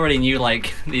 I kind of already knew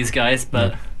like these guys,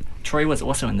 but Troy was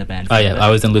also in the band. Oh yeah, I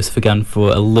was in Lucifer Gun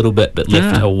for a little bit, but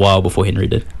left a while before Henry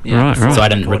did. Yeah, right. So I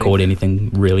didn't record anything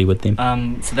really with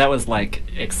them. So that was like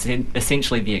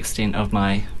essentially the extent of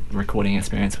my recording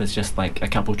experience, was just like a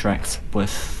couple tracks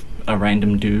with a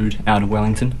random dude out of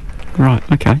Wellington. Right,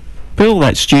 okay. But all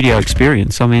that studio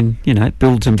experience, I mean, you know, it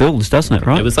builds and builds, doesn't it,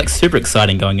 right? It was like super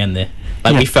exciting going in there.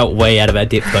 Like we felt way out of our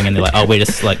depth going in there. Like, oh, we're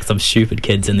just like some stupid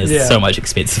kids, and there's so much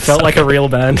expensive. Felt like a real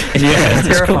band. It's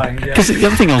terrifying. Because the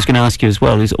other thing I was going to ask you as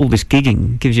well is all this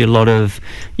gigging gives you a lot of,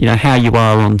 you know, how you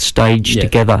are on stage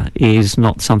together is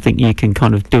not something you can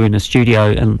kind of do in a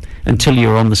studio until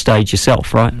you're on the stage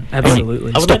yourself, right?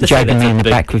 Absolutely. Stop jabbing me in the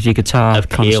back with your guitar.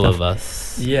 Appeal of us.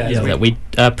 That we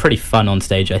are pretty fun on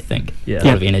stage, I think. A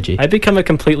lot of energy. I become a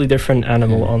completely different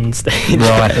animal on stage.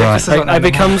 Right. I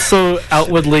become so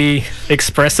outwardly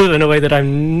expressive in a way that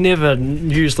I'm never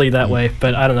usually that way.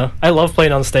 But I don't know. I love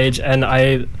playing on stage, and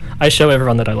I show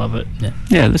everyone that I love it.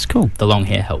 Yeah, that's cool. The long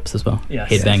hair helps as well.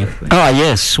 Yes. Headbanging. Exactly. Oh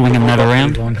yes, swinging that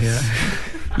around. Long hair.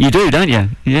 You do, don't you?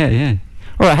 Yeah.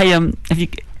 All right. Hey, do you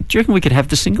reckon we could have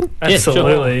the single?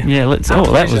 Absolutely. Yeah, let's.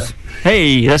 That was.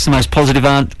 Hey, that's the most positive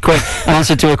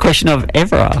answer to a question I've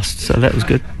ever asked. So that was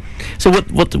good. So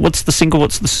what's the single?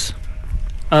 What's this?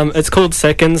 It's called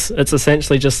Seconds. It's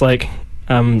essentially just like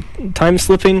time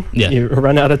slipping. Yeah. You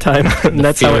run out of time, and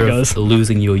that's how it goes.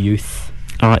 Losing your youth.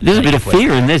 All right, there's a bit of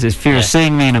fear in this. There's fear of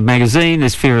seeing me in a magazine.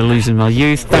 There's fear of losing my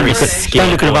youth. Don't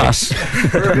look at us.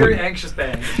 We're a very anxious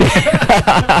band.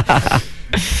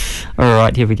 All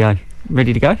right, here we go.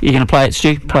 Ready to go? You're going to play it,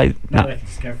 Stu? No,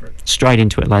 let's go for it. Straight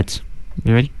into it, lads.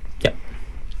 You ready? Yep.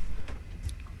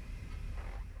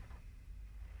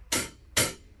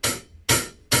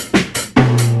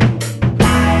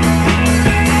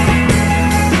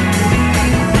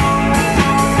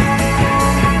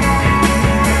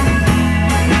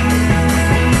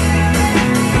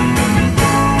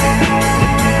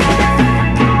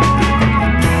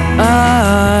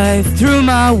 I threw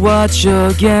my watch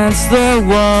against the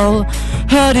wall,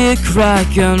 heard it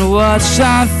crack and watched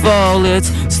time fall. It's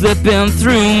slipping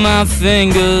through my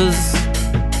fingers.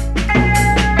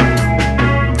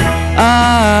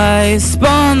 I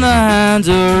spun the hand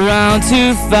around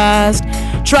too fast,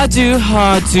 tried too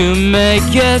hard to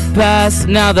make it pass.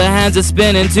 Now the hands are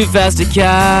spinning too fast to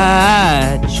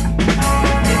catch.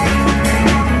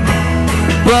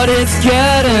 But it's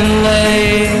getting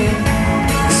late,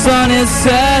 sun is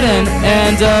setting,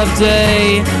 end of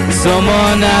day.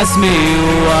 Someone asked me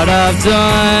what I've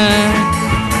done.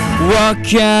 What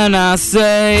can I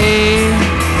say?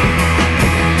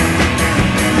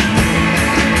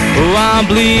 Oh, I'm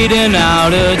bleeding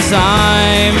out of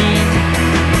time.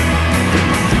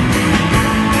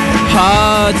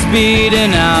 Heart's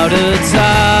beating out of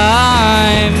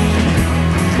time.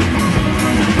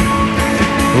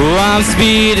 Oh, I'm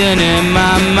speeding in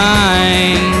my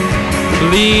mind,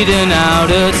 bleeding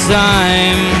out of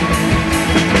time.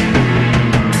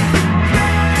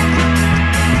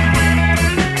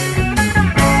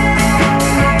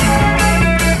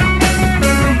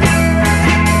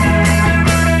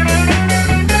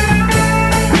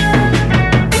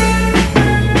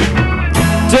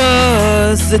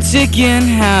 Does the ticking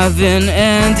have an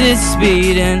end? It's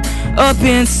speeding up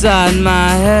inside my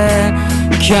head,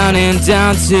 counting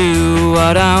down to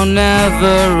what I'll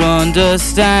never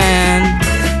understand.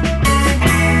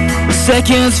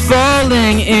 Seconds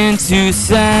falling into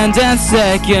sand, and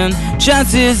second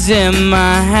chances in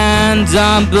my hand.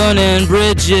 I'm burning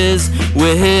bridges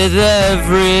with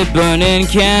every burning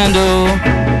candle.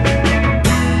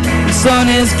 Sun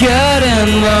is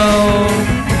getting low,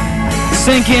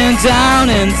 sinking down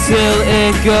until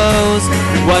it goes.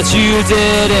 What you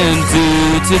didn't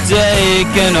do today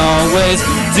can always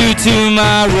do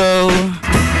tomorrow.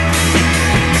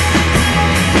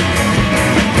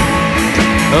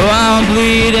 Oh, I'm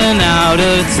bleeding out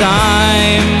of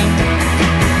time.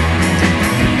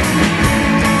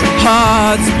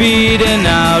 Heart's beating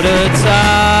out of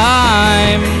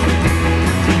time.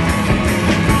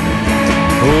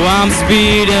 Oh, I'm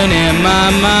speeding in my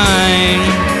mind,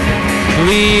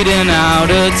 bleeding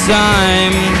out of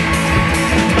time.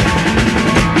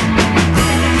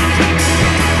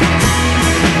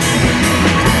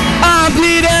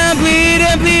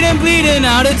 I'm bleeding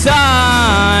out of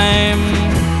time.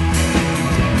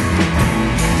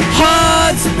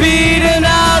 Heart's beating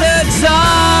out of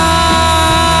time.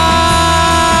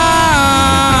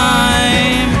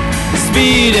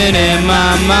 Speeding in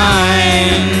my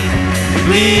mind,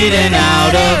 bleeding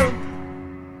out of.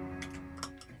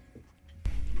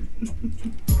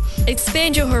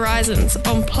 Expand your horizons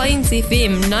on Plains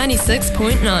FM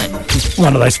 96.9.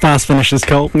 One of those fast finishes,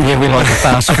 Cole. Yeah, we like a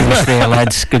fast finish there,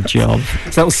 lads. Good job.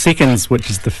 So that was Seconds, which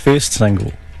is the first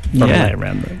single. Yeah.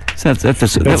 Around there. So that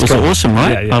was awesome,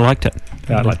 right? Yeah. I liked it.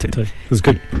 Yeah, I liked it too. It was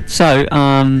good. So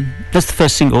that's the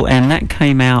first single, and that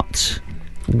came out.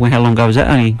 How long ago was that?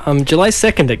 Only July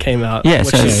 2nd it came out. Yeah, which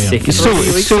so is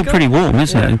it's still pretty warm,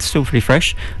 isn't it? It's still pretty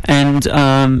fresh. And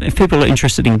if people are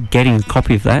interested in getting a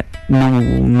copy of that,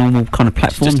 normal kind of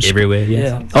platforms, just everywhere.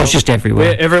 Yeah. Oh, it's just everywhere.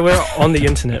 We're everywhere on the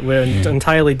internet. We're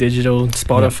entirely digital.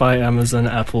 Spotify, Amazon,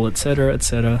 Apple, etc.,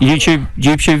 etc. YouTube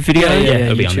video.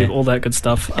 Yeah, YouTube, all that good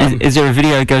stuff. Is there a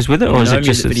video that goes with it, or is it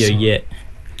just a video yet?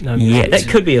 No, that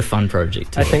could be a fun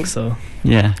project. I think so.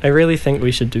 Yeah. I really think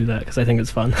we should do that because I think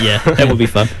it's fun. Yeah, that would be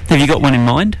fun. Have you got one in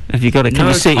mind? Have you got a kind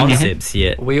of seat in your head?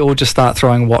 Yet. We all just start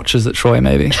throwing watches at Troy,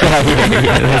 maybe.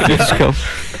 That's cool.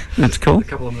 That's cool. A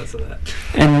couple of minutes of that.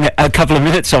 And a couple of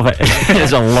minutes of it.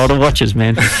 There's a lot of watches,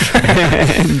 man.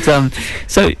 And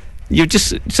so we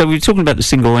were talking about the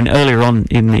single, and earlier on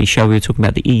in the show we were talking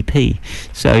about the EP.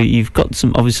 So you've got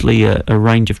obviously a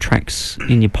range of tracks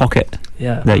in your pocket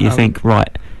that you think,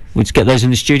 right, we'll just get those in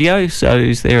the studio. So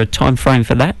is there a time frame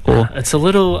for that, or it's a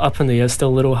little up in the air, still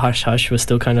a little hush hush. We're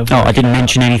still kind of. Oh, I didn't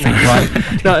mention anything, right?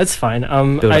 No, it's fine.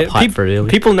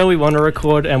 People know we want to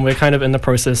record, and we're kind of in the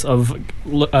process of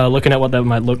looking at what that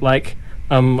might look like.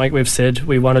 Like we've said,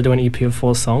 we want to do an EP of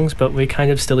 4 songs, but we're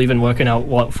kind of still even working out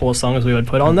what 4 songs we would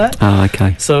put on that. Oh,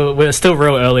 okay. So we're still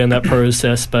real early in that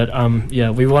process, but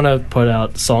we want to put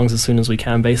out songs as soon as we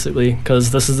can, basically,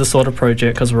 because this is the sort of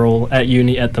project, because we're all at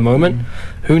uni at the moment.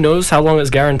 Who knows how long it's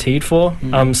guaranteed for?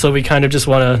 So we kind of just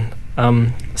want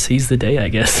to seize the day, I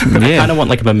guess. I kind of want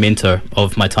like a memento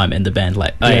of my time in the band,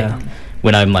 like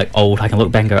when I'm like old, I can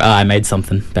look back and go, I made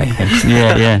something back then.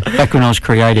 Yeah. Back when I was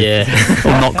creative. Yeah.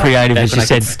 Or not creative, back as you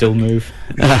said. Still move.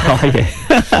 Oh,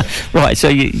 yeah. Right, so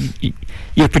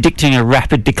you're predicting a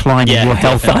rapid decline in your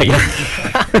health, are you?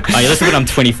 Listen, when I'm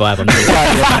 25, I'm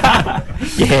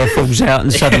your hair falls out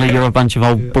and suddenly you're a bunch of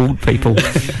old bald people.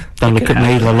 Don't look at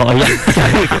me, a lot of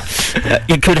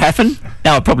you. It could happen.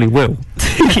 No, it probably will.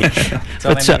 It's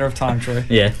only a matter of time, Troy.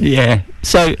 Yeah.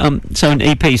 So an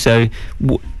EP. So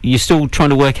you're still trying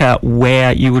to work out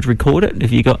where you would record it.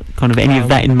 Have you got kind of any of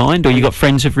that in mind, or you got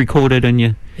friends who've recorded and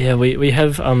you? Yeah, we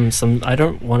have some. I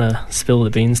don't want to spill the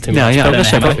beans too much.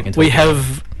 But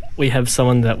we have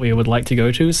someone that we would like to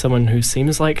go to, someone who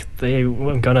seems like they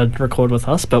were going to record with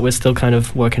us, but we're still kind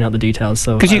of working out the details.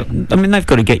 So because they've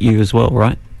got to get you as well,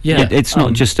 right? Yeah, it's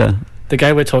not just a. The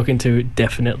guy we're talking to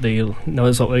definitely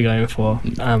knows what we're going for.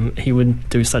 He would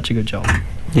do such a good job.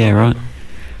 Yeah, right.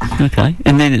 Okay,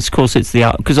 and then of course it's the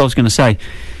art, because I was going to say,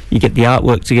 you get the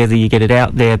artwork together, you get it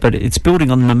out there, but it's building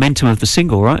on the momentum of the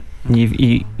single, right? And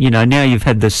you know now you've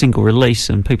had the single release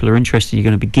and people are interested. You're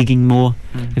going to be gigging more.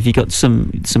 Have you got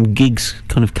some gigs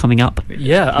kind of coming up?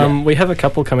 Yeah, we have a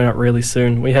couple coming up really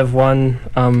soon. We have one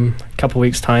couple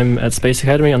weeks time at Space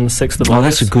Academy on the 6th of August. Oh,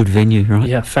 that's a good venue, right?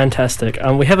 Yeah, fantastic.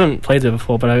 We haven't played there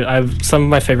before, but I've some of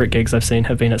my favourite gigs I've seen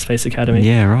have been at Space Academy.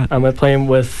 Yeah, right. We're playing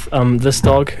with This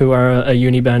Dog, who are a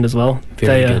uni band as well.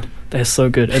 Very good. They're so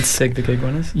good. It's the gig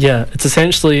winners. Yeah, it's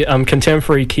essentially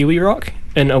contemporary Kiwi rock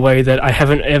in a way that I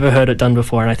haven't ever heard it done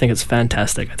before, and I think it's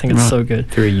fantastic. I think it's so good.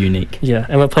 Very unique. Yeah,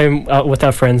 and we're playing with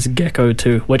our friends Gecko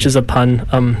too, which is a pun.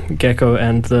 Gecko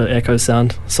and the echo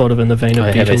sound, sort of in the vein of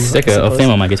Beatles. I have a sticker of them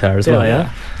on my guitar as well.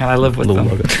 Yeah. And I live with them.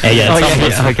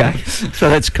 Okay. So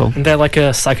that's cool. And they're like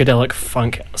a psychedelic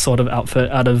funk sort of outfit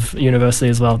out of university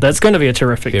as well. That's going to be a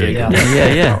terrific gig. Yeah.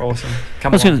 They're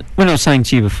awesome. When I was saying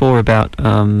to you before about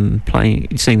seeing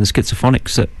the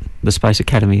Schizophonics at the Space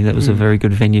Academy, that was a very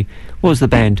good venue. What was the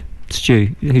band,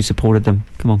 Stu, who supported them?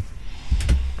 Come on.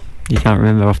 You can't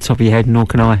remember off the top of your head, nor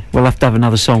can I. We'll have to have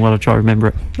another song while I try to remember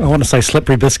it. I want to say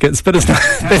Slippery Biscuits, but it's not.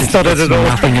 That's not it at all.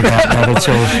 Nothing about that at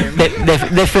all.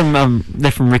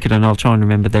 They're from Riccarton. I'll try and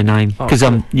remember their name, because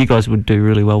you guys would do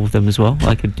really well with them as well.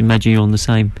 I could imagine you on the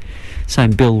same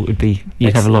bill. Would be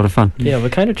you'd have a lot of fun. Yeah, we're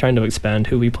kind of trying to expand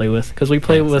who we play with, because we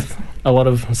play with a lot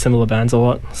of similar bands a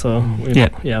lot. So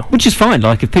which is fine.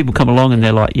 Like if people come along and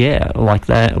they're like, I like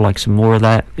that, I like some more of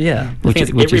that. Yeah,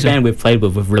 every band we've played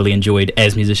with, we've really enjoyed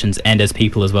as musicians and as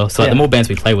people as well. So the more bands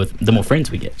we play with, the more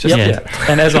friends we get.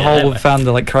 And as a whole, we've found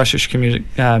the Christchurch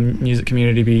music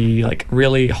community be like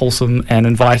really wholesome and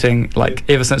inviting. Like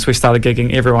ever since we started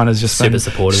gigging, everyone has just been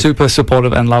super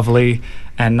supportive and lovely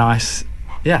and nice.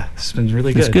 Yeah, it's been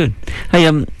really good. It's good. Hey,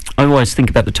 I always think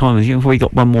about the time of you. We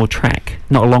got one more track,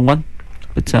 not a long one,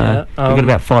 but we've got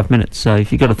about 5 minutes. So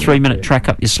if you've got a 3-minute track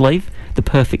up your sleeve, the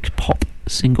perfect pop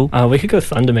single? We could go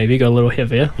Thunder, maybe go a little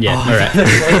heavier. Yeah, all right.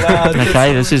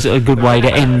 Okay, this is a good way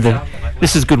to end the.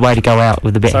 This is a good way to go out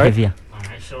with a bit heavier.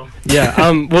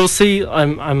 Yeah, we'll see.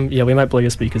 Yeah, we might blow your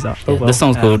speakers out. Oh, well. This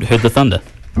song's called "Heard the Thunder."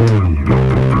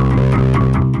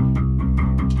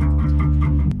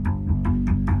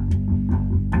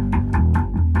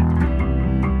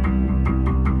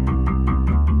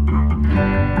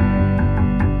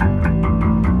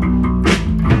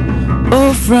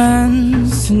 Oh,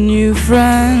 friends, new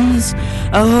friends,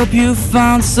 I hope you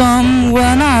found some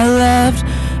when I left.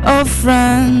 Oh,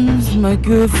 friends, my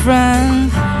good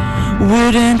friend,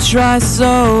 wouldn't try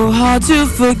so hard to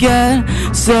forget.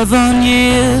 7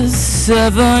 years,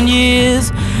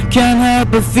 can't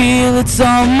help but feel it's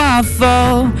all my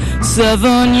fault.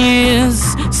 7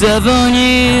 years,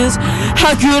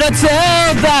 how could I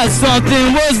tell that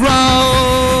something was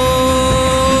wrong?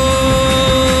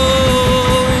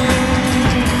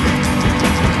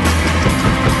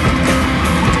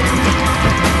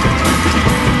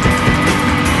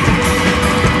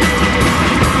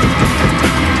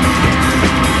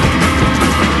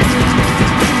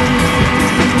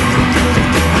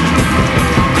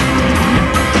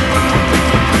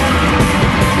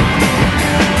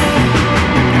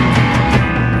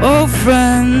 Oh,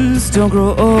 friends, don't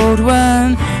grow old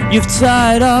when you've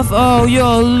tied off all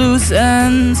your loose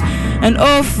ends. And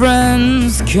oh,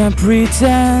 friends, can't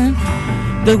pretend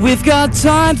that we've got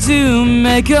time to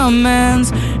make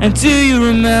amends. And do you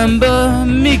remember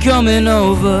me coming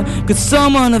over? Could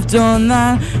someone have done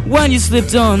that when you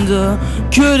slipped under?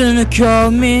 Couldn't have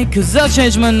called me, cause I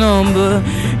changed my number.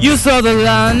 You saw the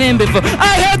lightning before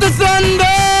I heard the thunder.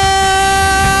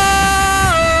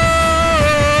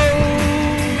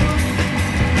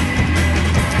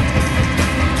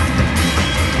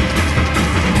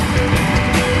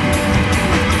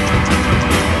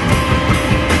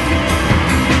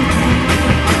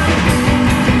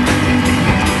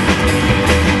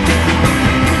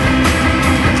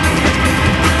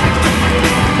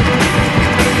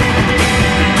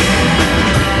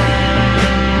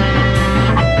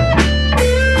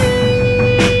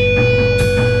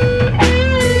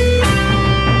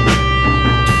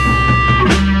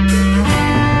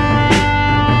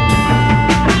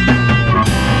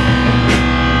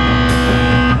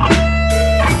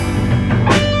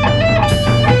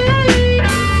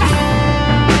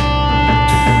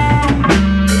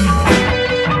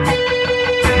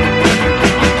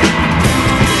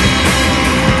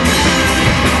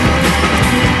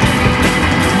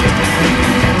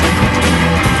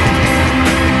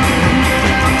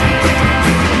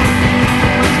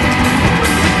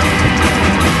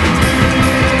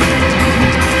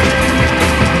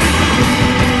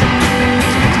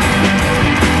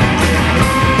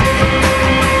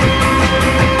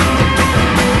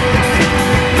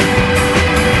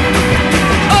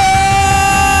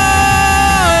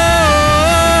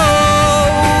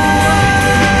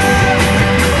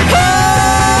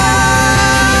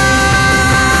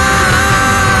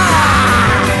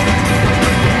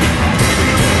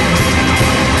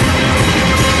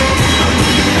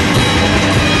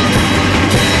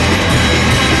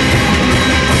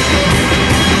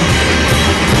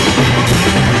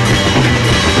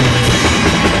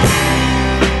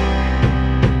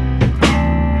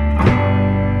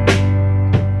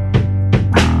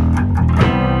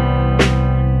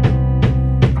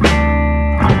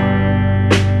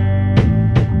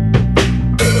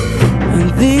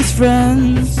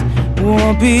 Friends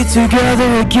won't be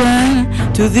together again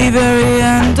to the very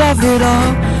end of it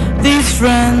all. These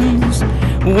friends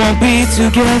won't be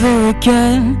together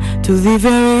again to the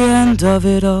very end of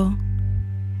it all.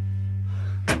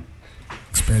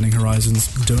 Expanding Horizons,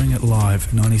 doing it live,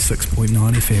 96.9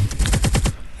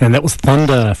 FM. And that was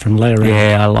Thunder from Layer.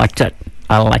 Yeah, I liked it.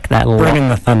 I like that a lot. Bringing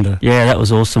the thunder. Yeah, that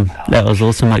was awesome. That was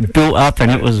awesome. It built up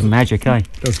and it was magic, eh?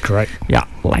 That was great. Yeah,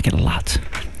 I like it a lot.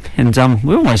 And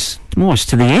we're almost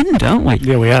to the end, aren't we?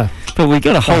 Yeah, we are. But we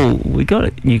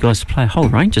got you guys to play a whole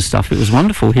range of stuff. It was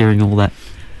wonderful hearing all that.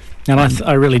 And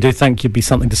I really do think you'd be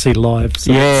something to see live.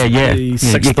 So yeah. The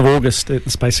 6th of August at the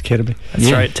Space Academy.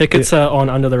 That's right. Tickets are on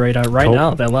Under the Radar right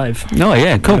now. They're live. Oh,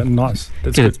 yeah, cool. Yeah, nice.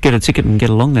 Get a ticket and get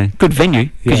along there. Good venue,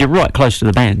 because you're right close to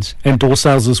the bands. And door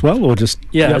sales as well, or just...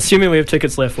 Yeah, assuming we have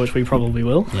tickets left, which we probably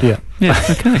will. Yeah,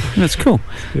 okay. That's cool.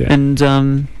 Yeah.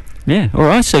 And Yeah, all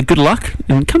right, so good luck,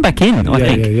 and come back in, I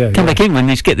think. Come back in when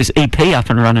you get this EP up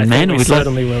and running, man. We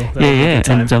certainly will. Yeah,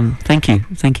 and thank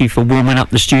you for warming up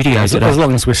the studio today. As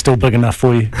long as we're still big enough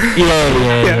for you.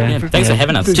 Yeah. Thanks for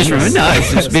having us. Just remember,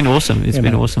 it's been awesome. It's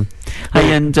been awesome.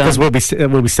 Hey, and because we'll be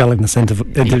selling this interview.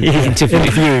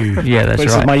 Yeah, that's right. Which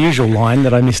is my usual line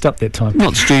that I missed up that time.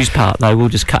 Not Stu's part though. We'll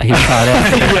just cut his part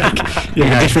out.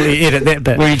 Definitely edit that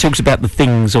bit where he talks about the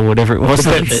things or whatever it was.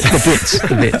 The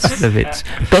bits.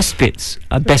 Best bits.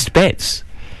 Best bets.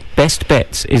 Best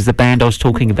Bets is the band I was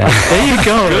talking about. There you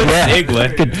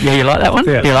go. Good. Yeah, you like that one?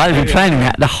 Yeah, I've been planning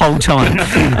that the whole time.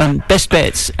 Best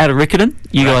Bets out of Riccarton.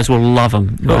 You guys will love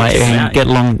them, right? And get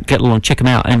along, check them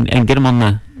out, and get them on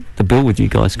the bill with you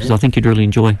guys, because I think you'd really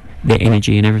enjoy their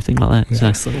energy and everything like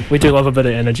that. So we do love a bit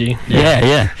of energy.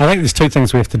 Yeah. I think there's two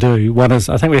things we have to do. One is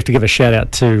I think we have to give a shout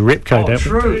out to Repco.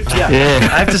 True. Yeah.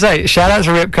 I have to say, shout out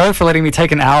to Repco for letting me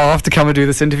take an hour off to come and do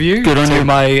this interview. Good on you.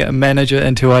 My manager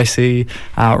and 2IC,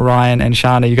 Ryan and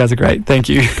Shana. You guys are great. Thank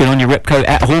you. Good on you, Repco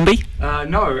at Hornby.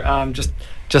 No,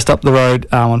 just up the road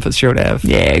on Fitzgerald Ave.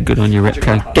 Yeah, good on you,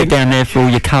 Repco. Get down there for all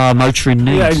your car motoring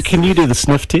needs. Yeah, and can you do the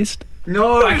sniff test?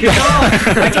 No, I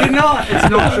cannot. It's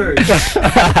not true.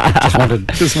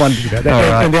 just wondered about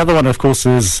that. Right. And the other one, of course,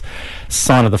 is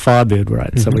Sign of the Firebird,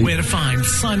 right? So where to find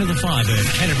Sign of the Firebird,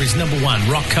 Canterbury's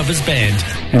 #1 rock covers band.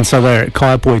 And so they're at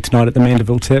Kaiapoi tonight at the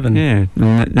Mandeville Tavern. Yeah,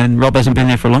 and Rob hasn't been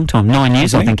there for a long time. 9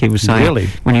 years, I think he was saying. Really?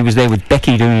 When he was there with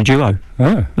Becky doing a duo.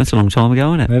 Oh. That's a long time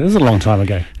ago, isn't it? That is a long time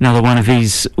ago. Another one of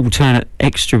his alternate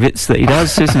extra bits that he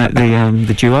does, isn't it?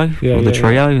 The duo or the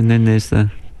trio, and then there's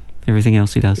the everything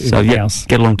else he does.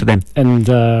 Get along to them.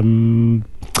 And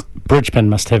Bridgepen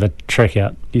must have a track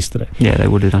out yesterday. Yeah, they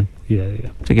would have done. Yeah.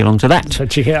 To get on to that. So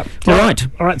check out. All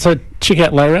right. So check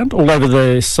out Lay Around all over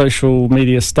the social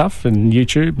media stuff and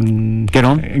YouTube, and get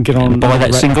on and buy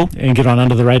that single and get on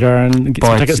Under the Radar and get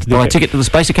some tickets to buy a ticket to the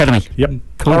Space Academy. Yep.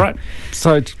 Cool. All right.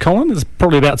 So Colin, it's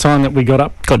probably about time that we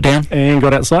got down, and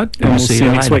got outside, and we'll see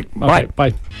you next week. Bye. Okay,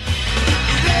 bye.